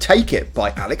remix of Take It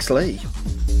by Alex Lee.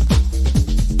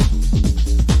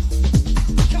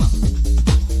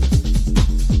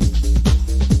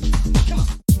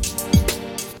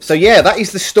 So yeah, that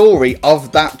is the story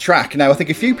of that track. Now I think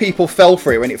a few people fell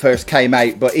for it when it first came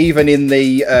out, but even in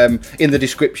the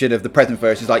description of the present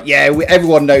version, it's like, yeah,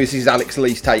 everyone knows this is Alex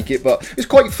Lee's Take It, but it's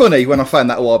quite funny when I found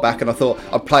that a while back, and I thought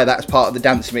I'd play that as part of the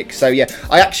dance mix. So yeah,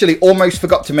 I actually almost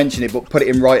forgot to mention it, but put it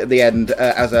in right at the end.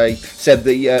 As I said,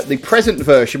 the present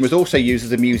version was also used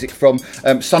as the music from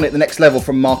Sonic the Next Level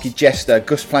from Marky Jester,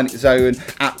 Gus Planet Zone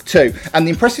Act 2. And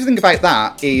the impressive thing about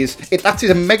that is that is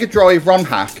a Mega Drive ROM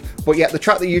hack, but yet the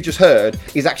track that you just heard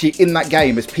is actually in that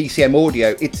game as PCM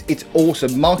audio. It's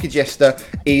awesome. Marky Jester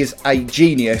is a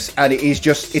genius, and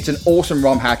it's an awesome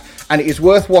ROM hack, and it is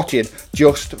worth watching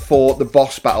just for the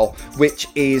boss battle, which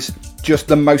is just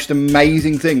the most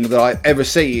amazing thing that I've ever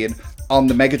seen on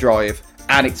the Mega Drive,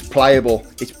 and it's playable.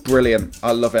 It's brilliant.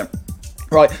 I love it.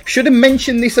 Right, should have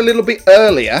mentioned this a little bit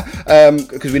earlier,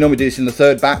 because we normally do this in the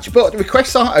third batch, but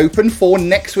requests are open for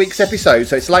next week's episode,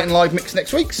 so it's Late and Live Mix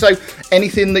next week, so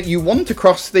anything that you want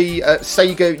across the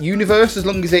Sega universe, as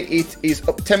long as it is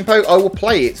up-tempo, I will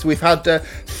play it. So we've had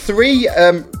 3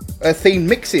 themed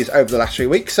mixes over the last 3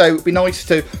 weeks, so it'd be nice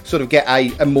to sort of get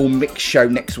a more mixed show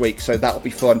next week, so that'll be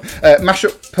fun.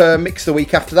 Mashup mix the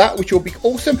week after that, which will be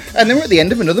awesome, and then we're at the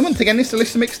end of another month again. It's the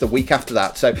Listener Mix the week after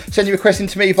that, so send your requests in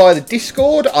to me via the Discord.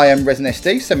 I am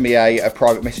ResinSD. Send me a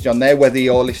private message on there, whether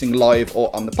you're listening live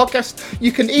or on the podcast.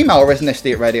 You can email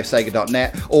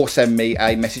resinsd@radiosega.net or send me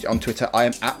a message on Twitter. I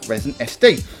am at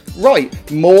ResinSD.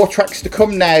 Right, more tracks to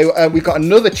come now. We've got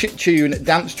another chiptune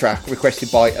dance track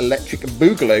requested by Electric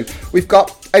Boogaloo. We've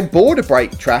got a Border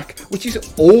Break track, which is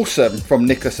awesome, from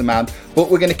Nicholas Aman, but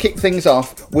we're going to kick things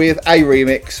off with a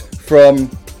remix from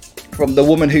the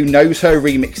woman who knows her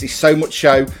remixes so much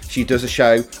so she does a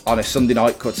show on a Sunday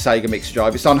night called Sega Mix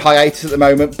Drive. It's on hiatus at the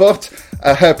moment, but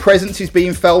her presence is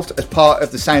being felt as part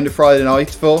of the Sound of Friday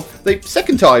Night for the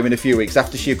second time in a few weeks,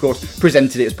 after she of course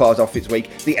presented it as part of Offits Week,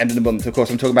 the end of the month. Of course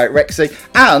I'm talking about Rexy,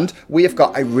 and we have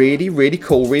got a really, really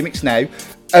cool remix now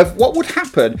of what would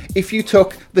happen if you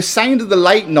took the sound of the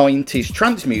late 90s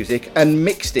trance music and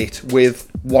mixed it with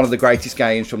one of the greatest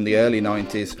games from the early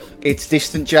 90s. It's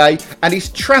Distant J and his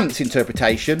trance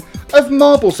interpretation of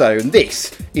Marble Zone.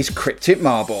 This is Cryptic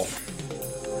Marble.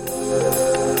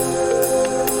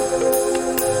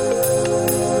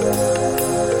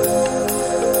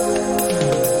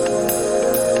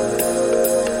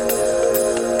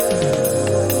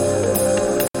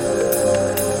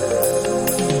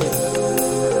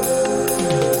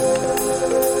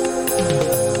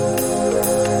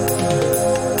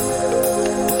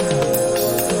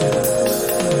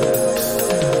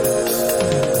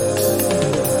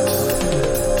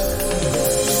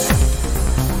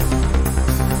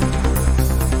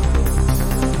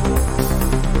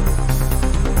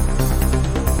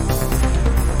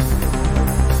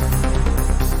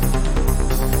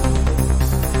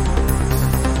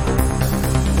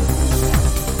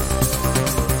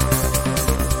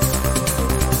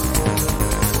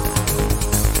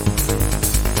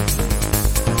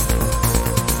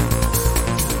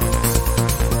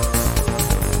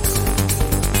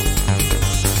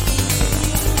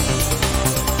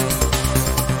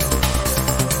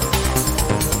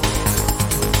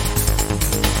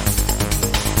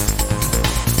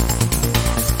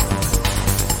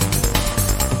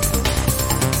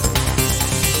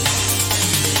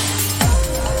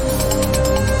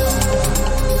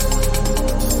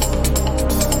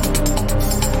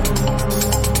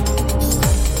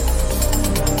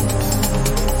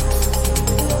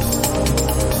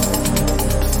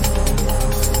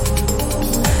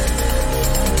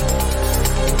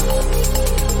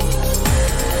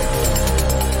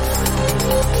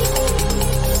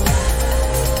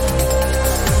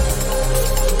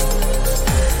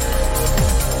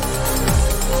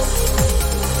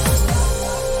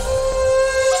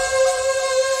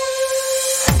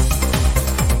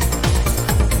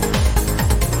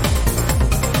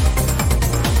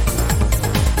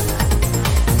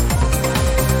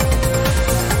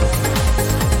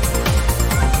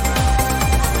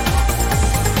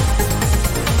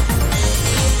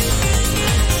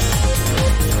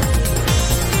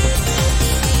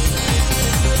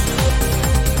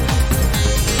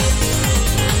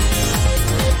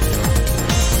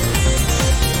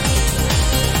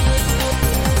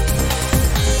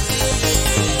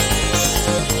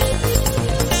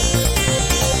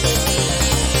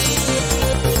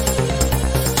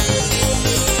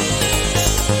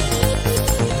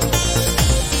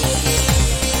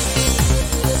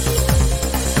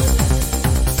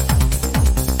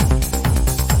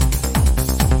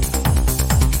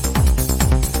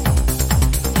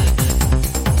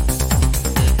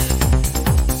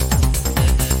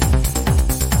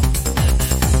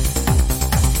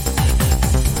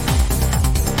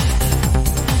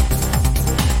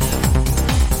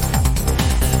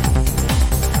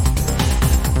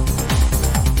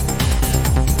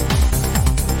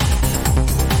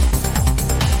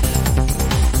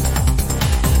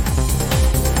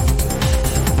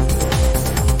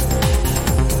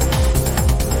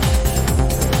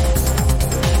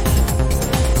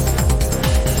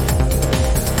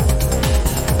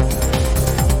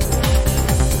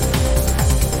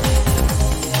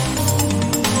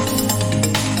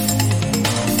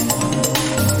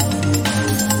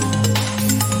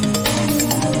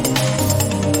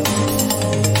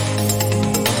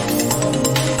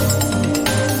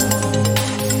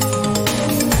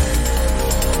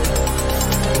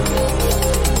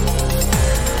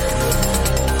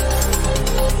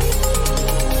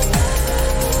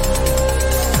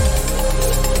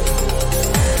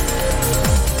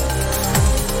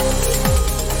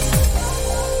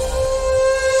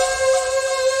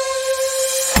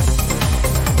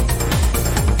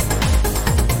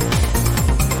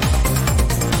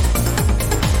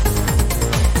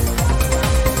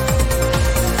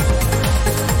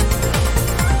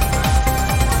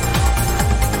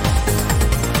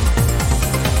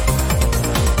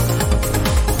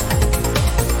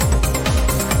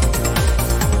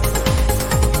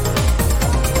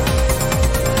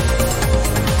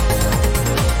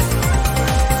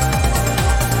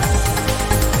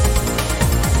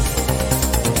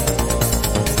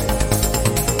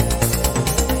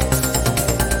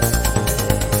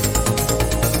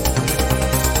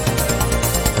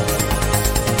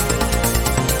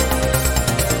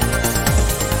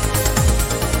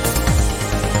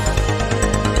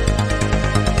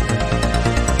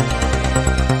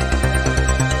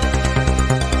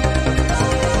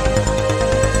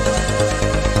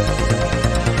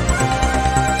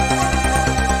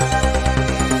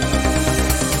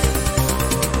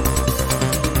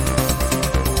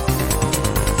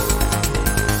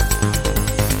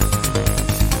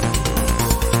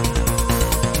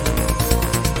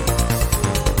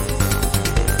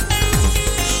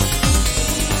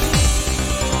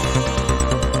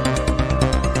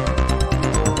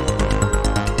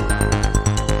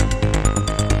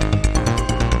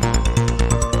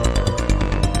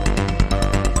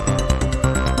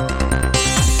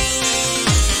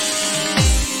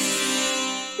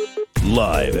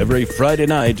 every Friday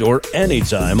night or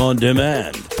anytime on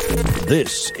demand.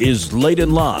 This is Late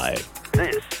and Live.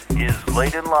 This is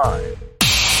Late and Live.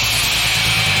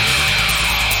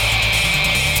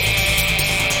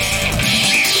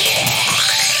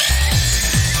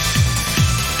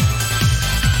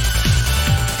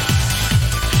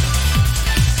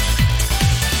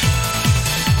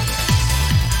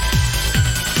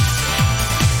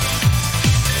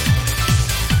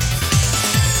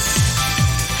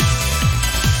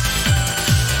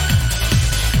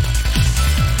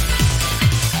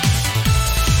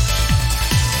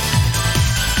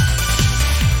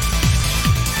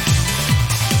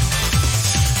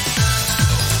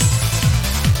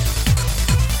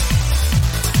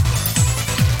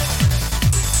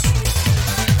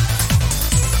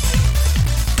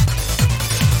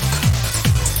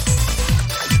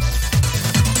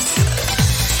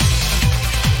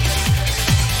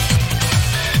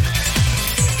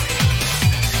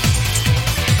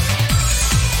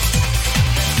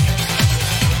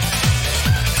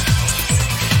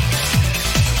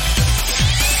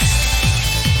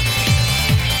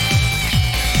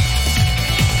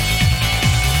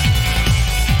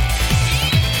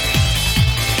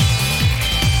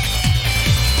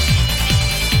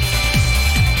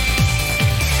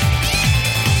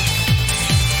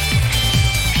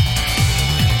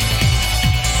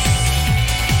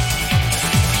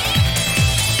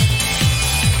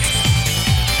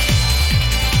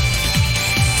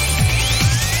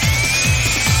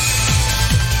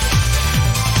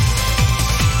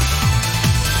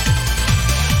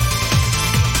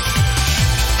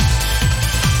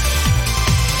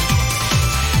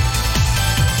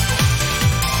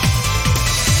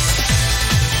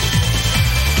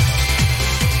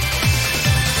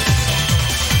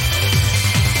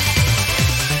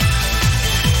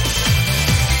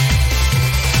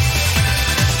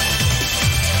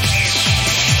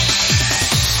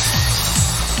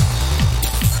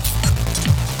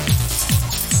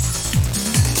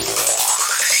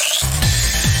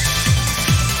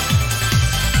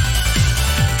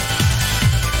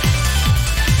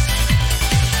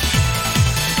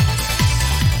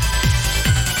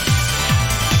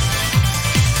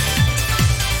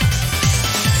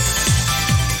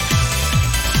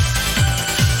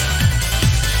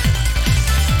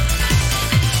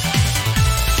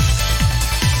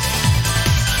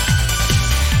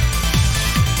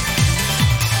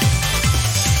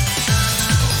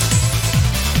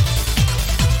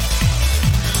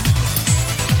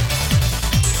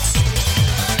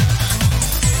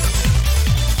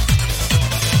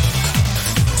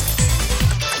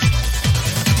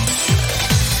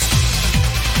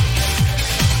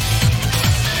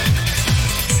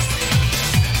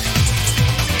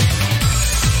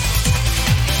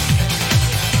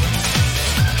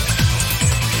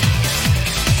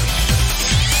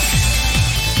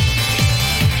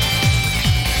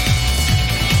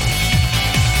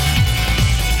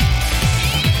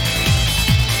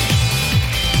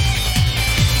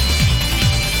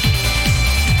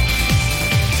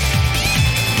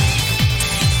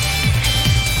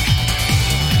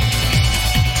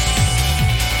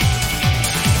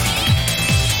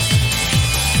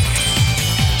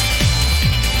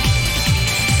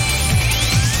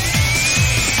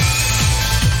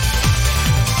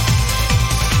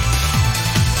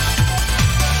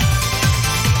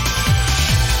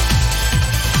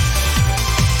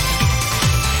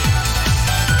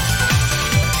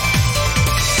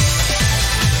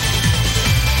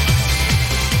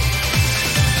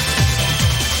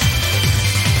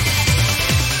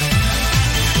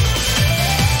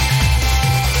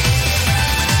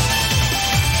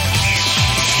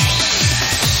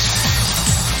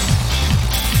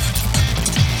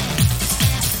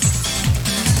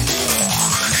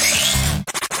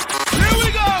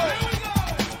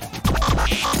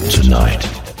 Tonight,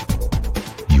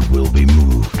 you will be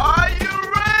moved. Are you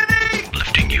ready?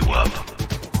 Lifting you up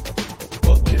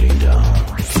while getting down.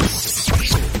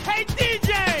 Hey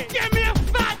DJ, give me a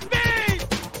fat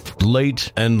beat!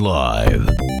 Late and Live.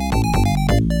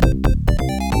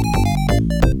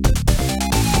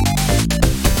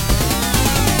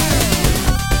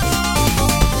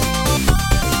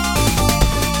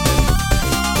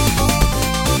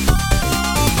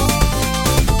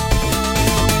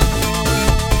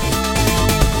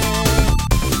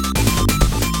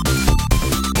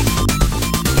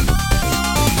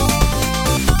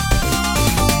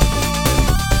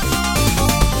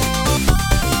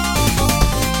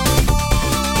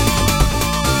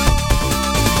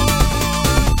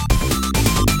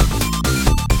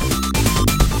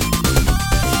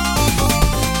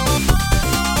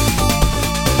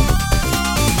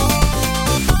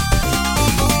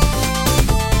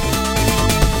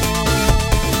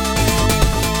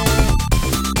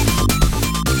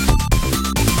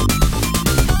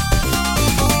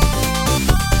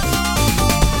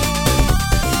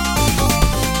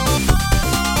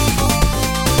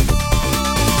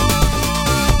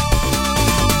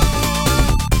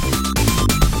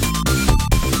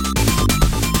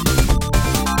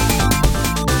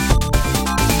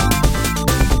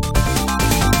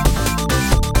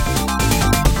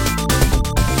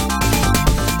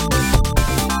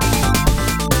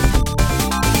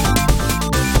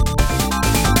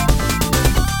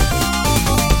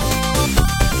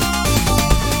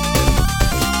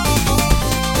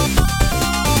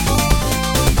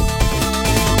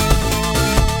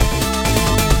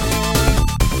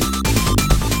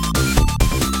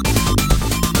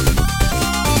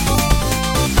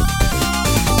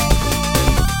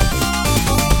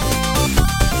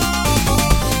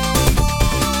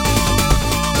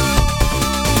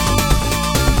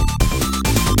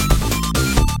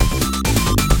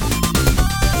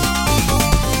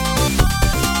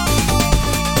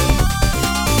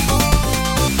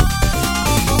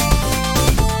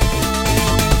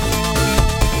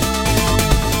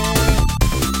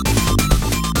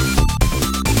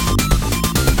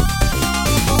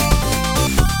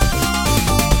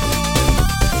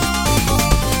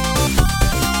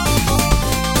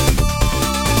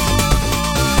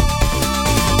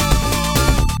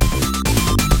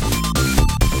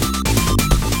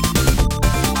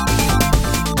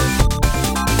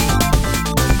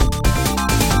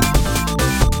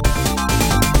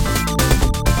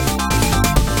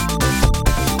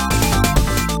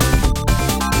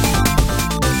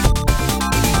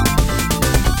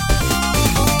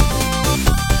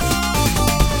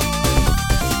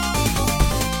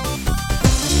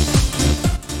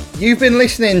 You've been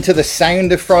listening to the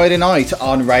sound of Friday night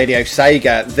on Radio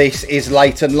Sega. This is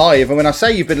Leighton Live, and when I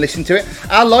say you've been listening to it,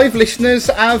 our live listeners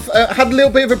have had a little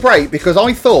bit of a break, because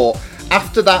I thought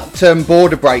after that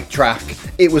Border Break track,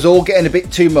 it was all getting a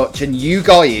bit too much, and you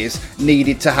guys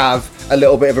needed to have a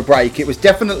little bit of a break. It was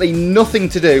definitely nothing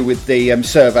to do with the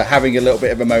server having a little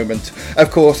bit of a moment.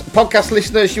 Of course, podcast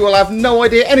listeners, you will have no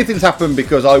idea anything's happened,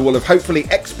 because I will have hopefully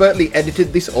expertly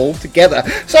edited this all together.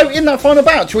 So in that final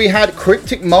batch, we had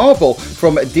Cryptic Marble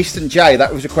from Distant J.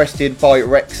 That was requested by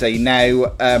Rexy.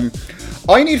 Now,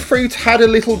 I Need Fruit had a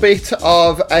little bit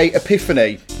of a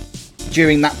epiphany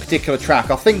during that particular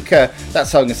track. I think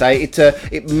that's how I'm going to say it.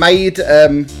 It made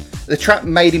the track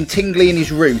made him tingly in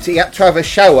his roots. He had to have a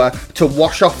shower to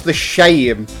wash off the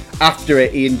shame after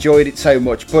it. He enjoyed it so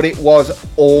much, but it was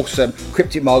awesome.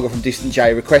 Cryptic Marble from Distant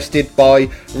J, requested by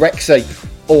Rexy.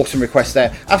 Awesome request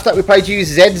there. After that, we played you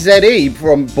ZZE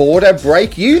from Border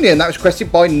Break Union. That was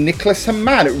requested by Nicholas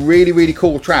Hamann. Really, really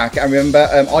cool track. I remember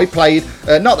I played,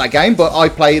 not that game, but I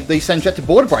played the soundtrack to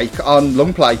Border Break on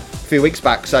Long Play a few weeks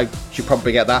back, so should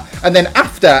probably get that. And then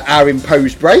after our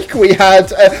imposed break, we had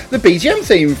the BGM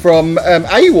theme from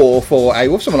AWolf or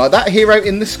AWolf, something like that, Hero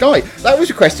in the Sky. That was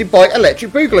requested by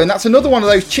Electric Boogaloo, and that's another one of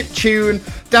those chiptune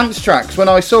dance tracks. When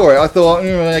I saw it, I thought,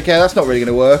 okay, that's not really going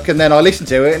to work. And then I listened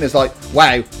to it, and it's like,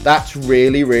 wow, that's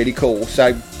really, really cool.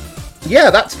 So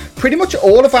yeah, that's pretty much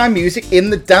all of our music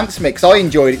in the dance mix. I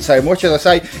enjoyed it so much. As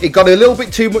I say, it got a little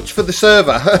bit too much for the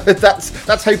server.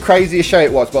 that's how crazy a show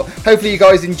it was. But hopefully you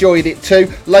guys enjoyed it too.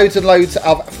 Loads and loads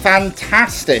of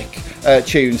fantastic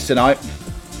tunes tonight.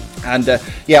 And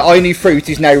yeah, I Need Fruit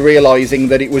is now realising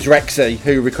that it was Rexy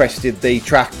who requested the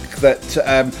track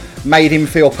that made him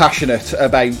feel passionate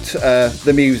about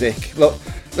the music. Look,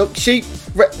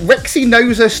 Rexy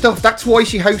knows her stuff. That's why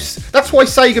she hosts. That's why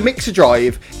Sega Mixer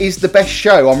Drive is the best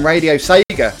show on Radio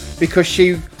Sega, because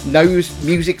she knows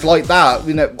music like that.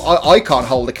 You know, I can't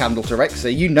hold a candle to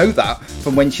Rexy. You know that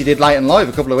from when she did Leighton Live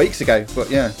a couple of weeks ago. But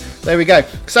yeah, there we go.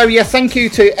 So yeah, thank you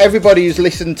to everybody who's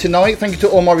listened tonight. Thank you to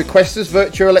all my requesters: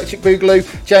 Virtua, Electric Boogaloo,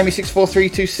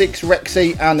 Jamie64326,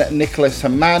 Rexy, and Nicholas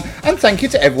Hamann. And thank you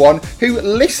to everyone who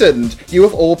listened. You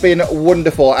have all been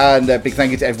wonderful. And a big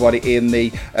thank you to everybody in the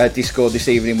Discord this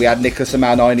evening. We had Nicholas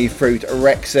Hamann, I Need Fruit,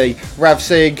 Rexy,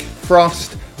 Ravsig,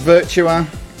 Frost, Virtua,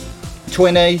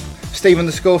 Twinny,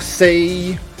 Stephen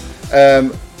C,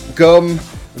 Gum,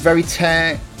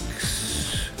 Veritex,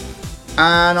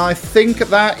 and I think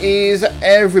that is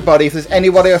everybody. If there's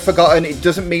anybody I've forgotten, it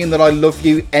doesn't mean that I love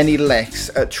you any less,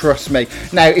 trust me.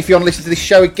 Now, if you want to listen to this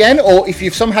show again, or if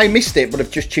you've somehow missed it but have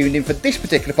just tuned in for this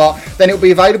particular part, then it'll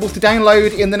be available to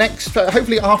download in the next,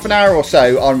 hopefully half an hour or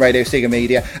so, on Radio Sega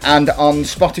Media and on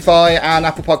Spotify and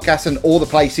Apple Podcasts and all the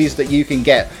places that you can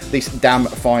get this damn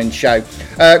fine show.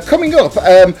 Coming up,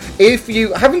 if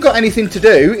you haven't got anything to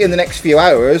do in the next few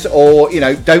hours, or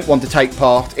don't want to take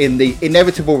part in the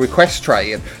inevitable request train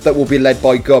that will be led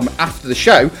by Gum after the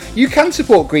show, you can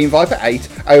support Green Viper 8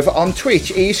 over on Twitch.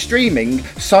 He is streaming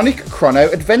Sonic Chrono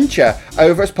Adventure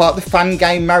over as part of the Fan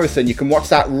Game Marathon. You can watch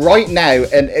that right now,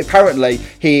 and apparently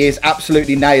he is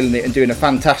absolutely nailing it and doing a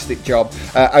fantastic job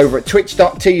over at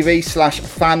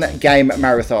twitch.tv/Fan Game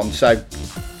Marathon. So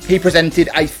he presented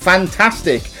a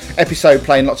fantastic episode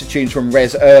playing lots of tunes from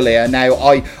Rez earlier. Now,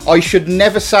 I should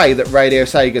never say that Radio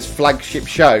Sega's flagship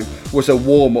show was a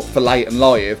warm-up for Leighton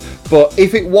Live, but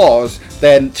if it was,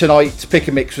 then tonight's Pick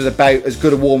a Mix was about as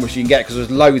good a warm-up as you can get, because there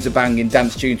was loads of banging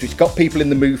dance tunes which got people in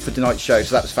the mood for tonight's show,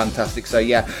 so that was fantastic. So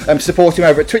yeah, support him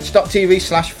over at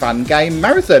twitch.tv/Fan Game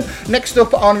Marathon. Next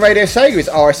up on Radio Sega is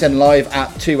RSN Live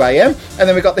at 2 AM, and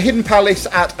then we've got the Hidden Palace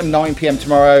at 9 PM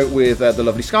tomorrow with the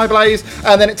lovely Skyblaze,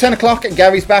 and then at 10 o'clock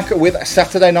Gary's back with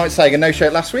Saturday Night Sega. No show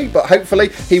last week, but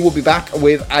hopefully he will be back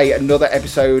with another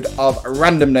episode of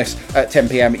Randomness at 10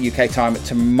 PM UK time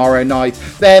tomorrow night.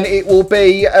 Then it will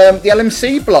be the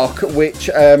LMC block, which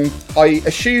I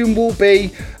assume will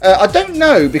be, I don't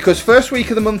know, because first week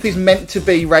of the month is meant to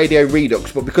be Radio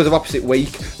Redux, but because of opposite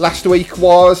week, last week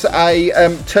was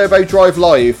a Turbo Drive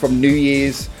Live from New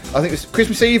Year's, I think it was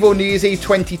Christmas Eve or New Year's Eve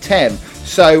 2010.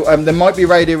 So there might be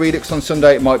Radio Redux on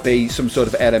Sunday, it might be some sort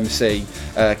of LMC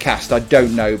cast, I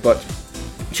don't know, but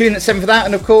tune at 7 for that.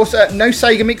 And of course, no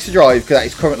Sega Mixer Drive, because that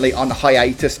is currently on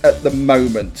hiatus at the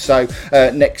moment. So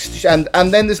next, and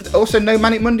then there's also no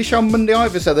Manic Monday show on Monday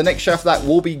either, so the next show for that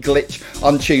will be Glitch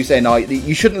on Tuesday night.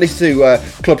 You shouldn't listen to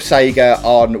Club Sega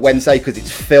on Wednesday because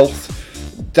it's filth.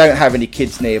 Don't have any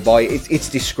kids nearby. It's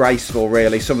disgraceful,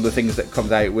 really. Some of the things that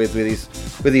comes out with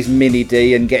his Mini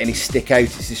D and getting his stick out,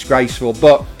 it's disgraceful.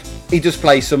 But he does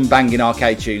play some banging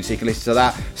arcade tunes, so you can listen to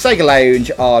that. Sega Lounge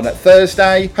on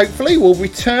Thursday. Hopefully we'll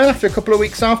return after a couple of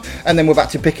weeks off, and then we're back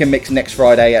to Pick and Mix next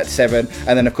Friday at 7,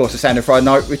 and then of course the Sound of Friday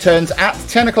Night returns at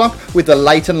 10 o'clock with the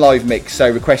late and live mix. So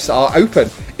requests are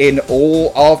open in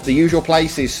all of the usual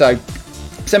places, so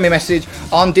send me a message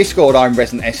on Discord, I'm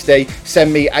Resident SD.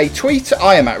 Send me a tweet,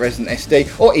 I am at Resident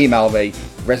SD, or email me,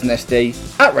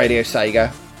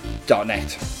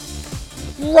 residentsd@radiosega.net.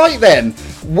 Right then,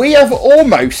 we have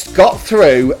almost got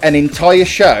through an entire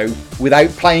show without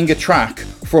playing a track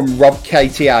from Rob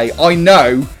KTA. I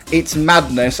know it's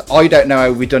madness. I don't know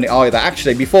how we've done it either.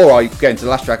 Actually, before I go into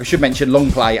the last track, I should mention long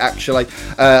play. Actually,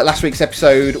 last week's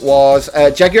episode was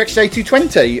Jaguar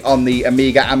XJ220 on the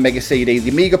Amiga and Mega CD. The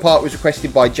Amiga part was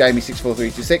requested by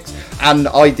Jamie64326, and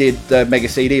I did the Mega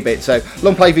CD bit. So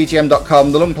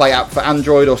longplayvgm.com, the long play app for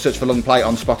Android, or search for long play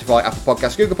on Spotify, Apple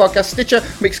Podcasts, Google Podcasts, Stitcher,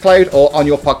 Mixcloud, or on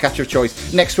your podcatcher of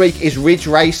choice. Next week is Ridge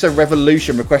Racer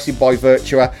Revolution, requested by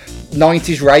Virtua.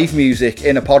 90s rave music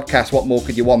in a podcast. What more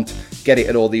could you want? Get it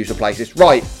at all the usual places.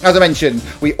 Right, as I mentioned,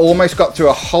 we almost got through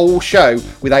a whole show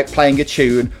without playing a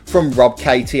tune from Rob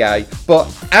KTA.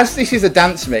 But as this is a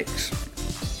dance mix,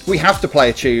 we have to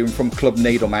play a tune from Club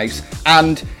Needlemouse,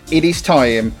 and it is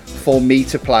time for me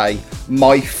to play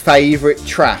my favourite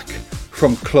track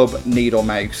from Club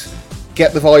Needlemouse.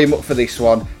 Get the volume up for this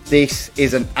one. This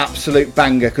is an absolute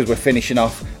banger because we're finishing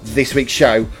off this week's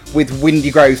show with Windy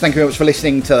Grove. Thank you very much for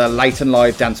listening to the Late and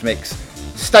Live Dance Mix.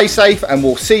 Stay safe, and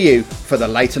we'll see you for the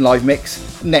Late and Live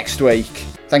Mix next week.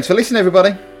 Thanks for listening,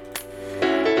 everybody.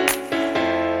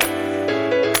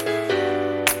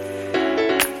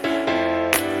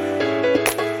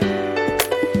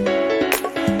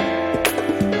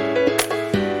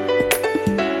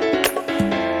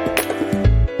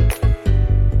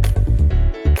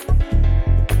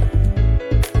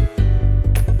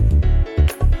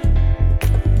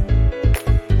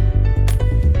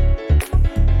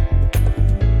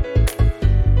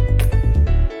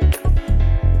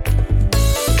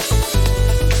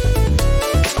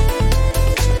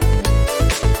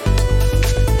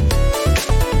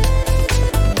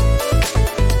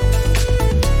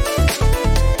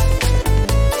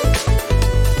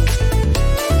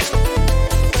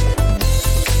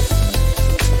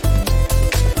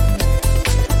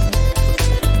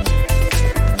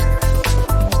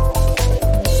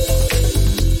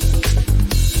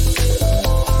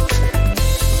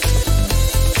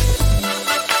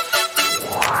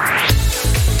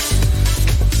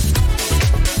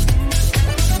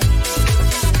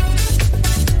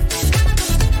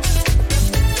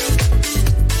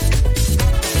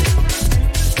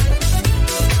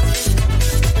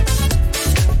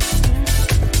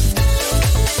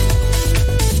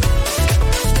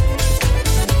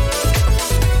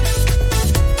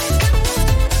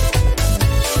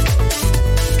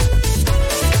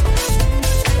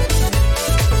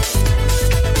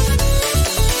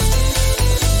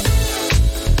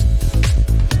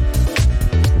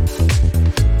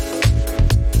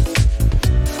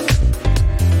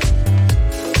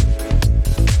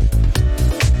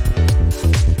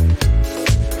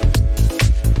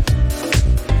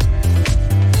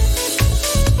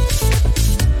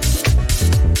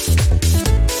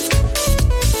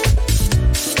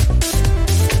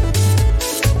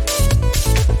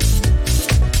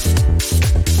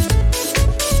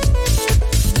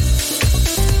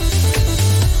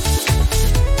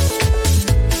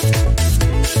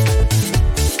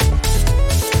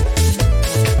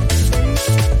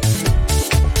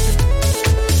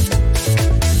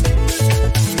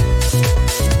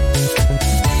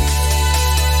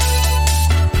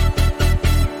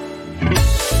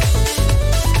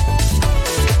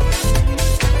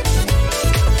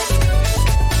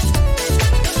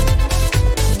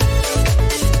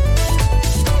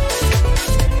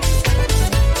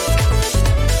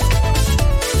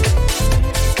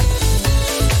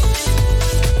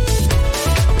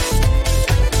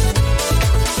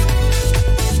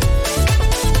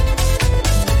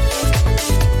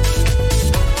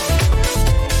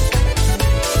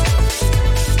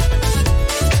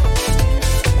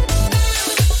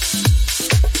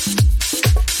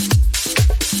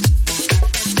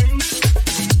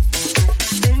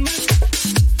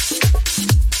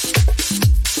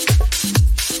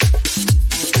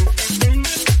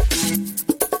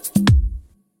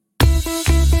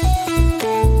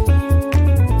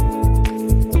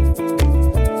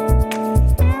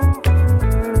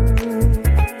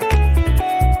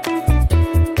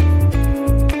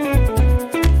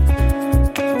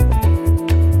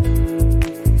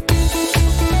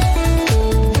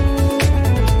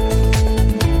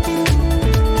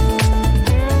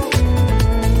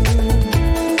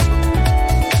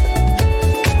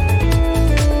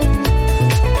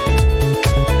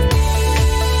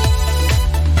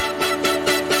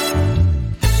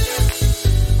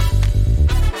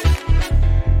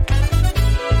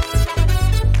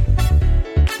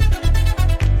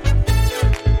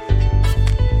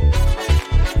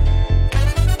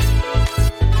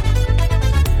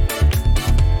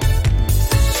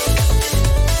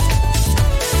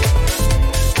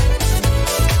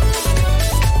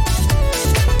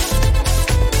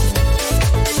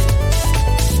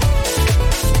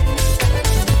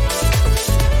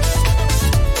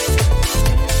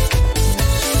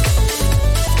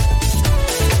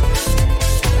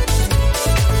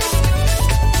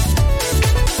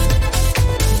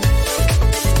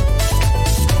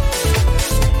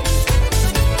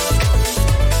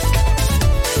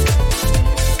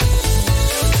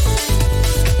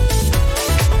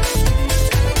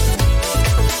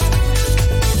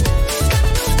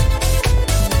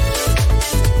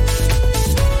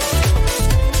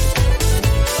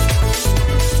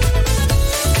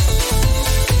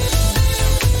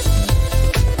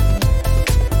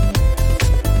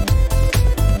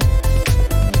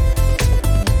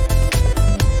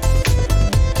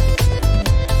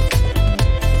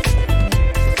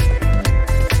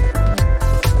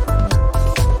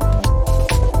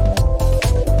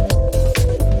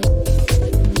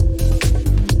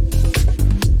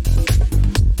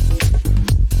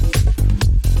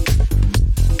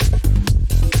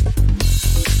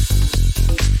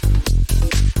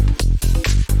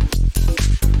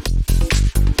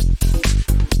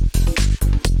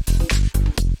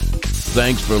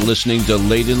 Thanks for listening to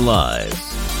Late in Live.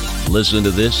 Listen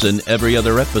to this and every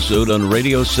other episode on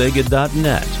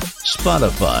RadioSega.net,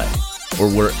 Spotify, or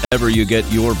wherever you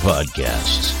get your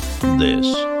podcasts. This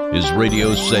is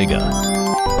Radio Sega.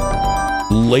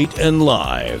 Late and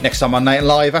Live. Next time on Late and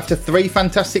Live, after 3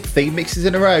 fantastic theme mixes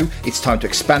in a row, it's time to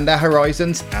expand our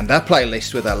horizons and our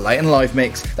playlist with our Late and Live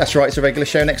mix. That's right, it's a regular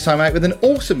show next time out with an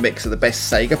awesome mix of the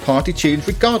best Sega party tunes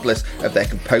regardless of their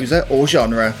composer or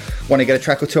genre. Want to get a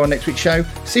track or two on next week's show?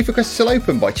 See if requests are still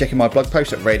open by checking my blog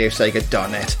post at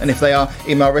radiosega.net. And if they are,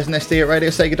 email ResinSD at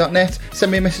radiosega.net,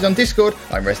 send me a message on Discord,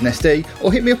 I'm ResinSD,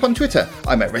 or hit me up on Twitter,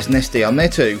 I'm at ResinSD on there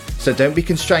too. So don't be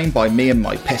constrained by me and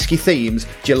my pesky themes.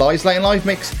 July's Late and Live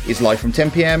mix is live from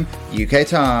 10 PM UK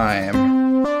time.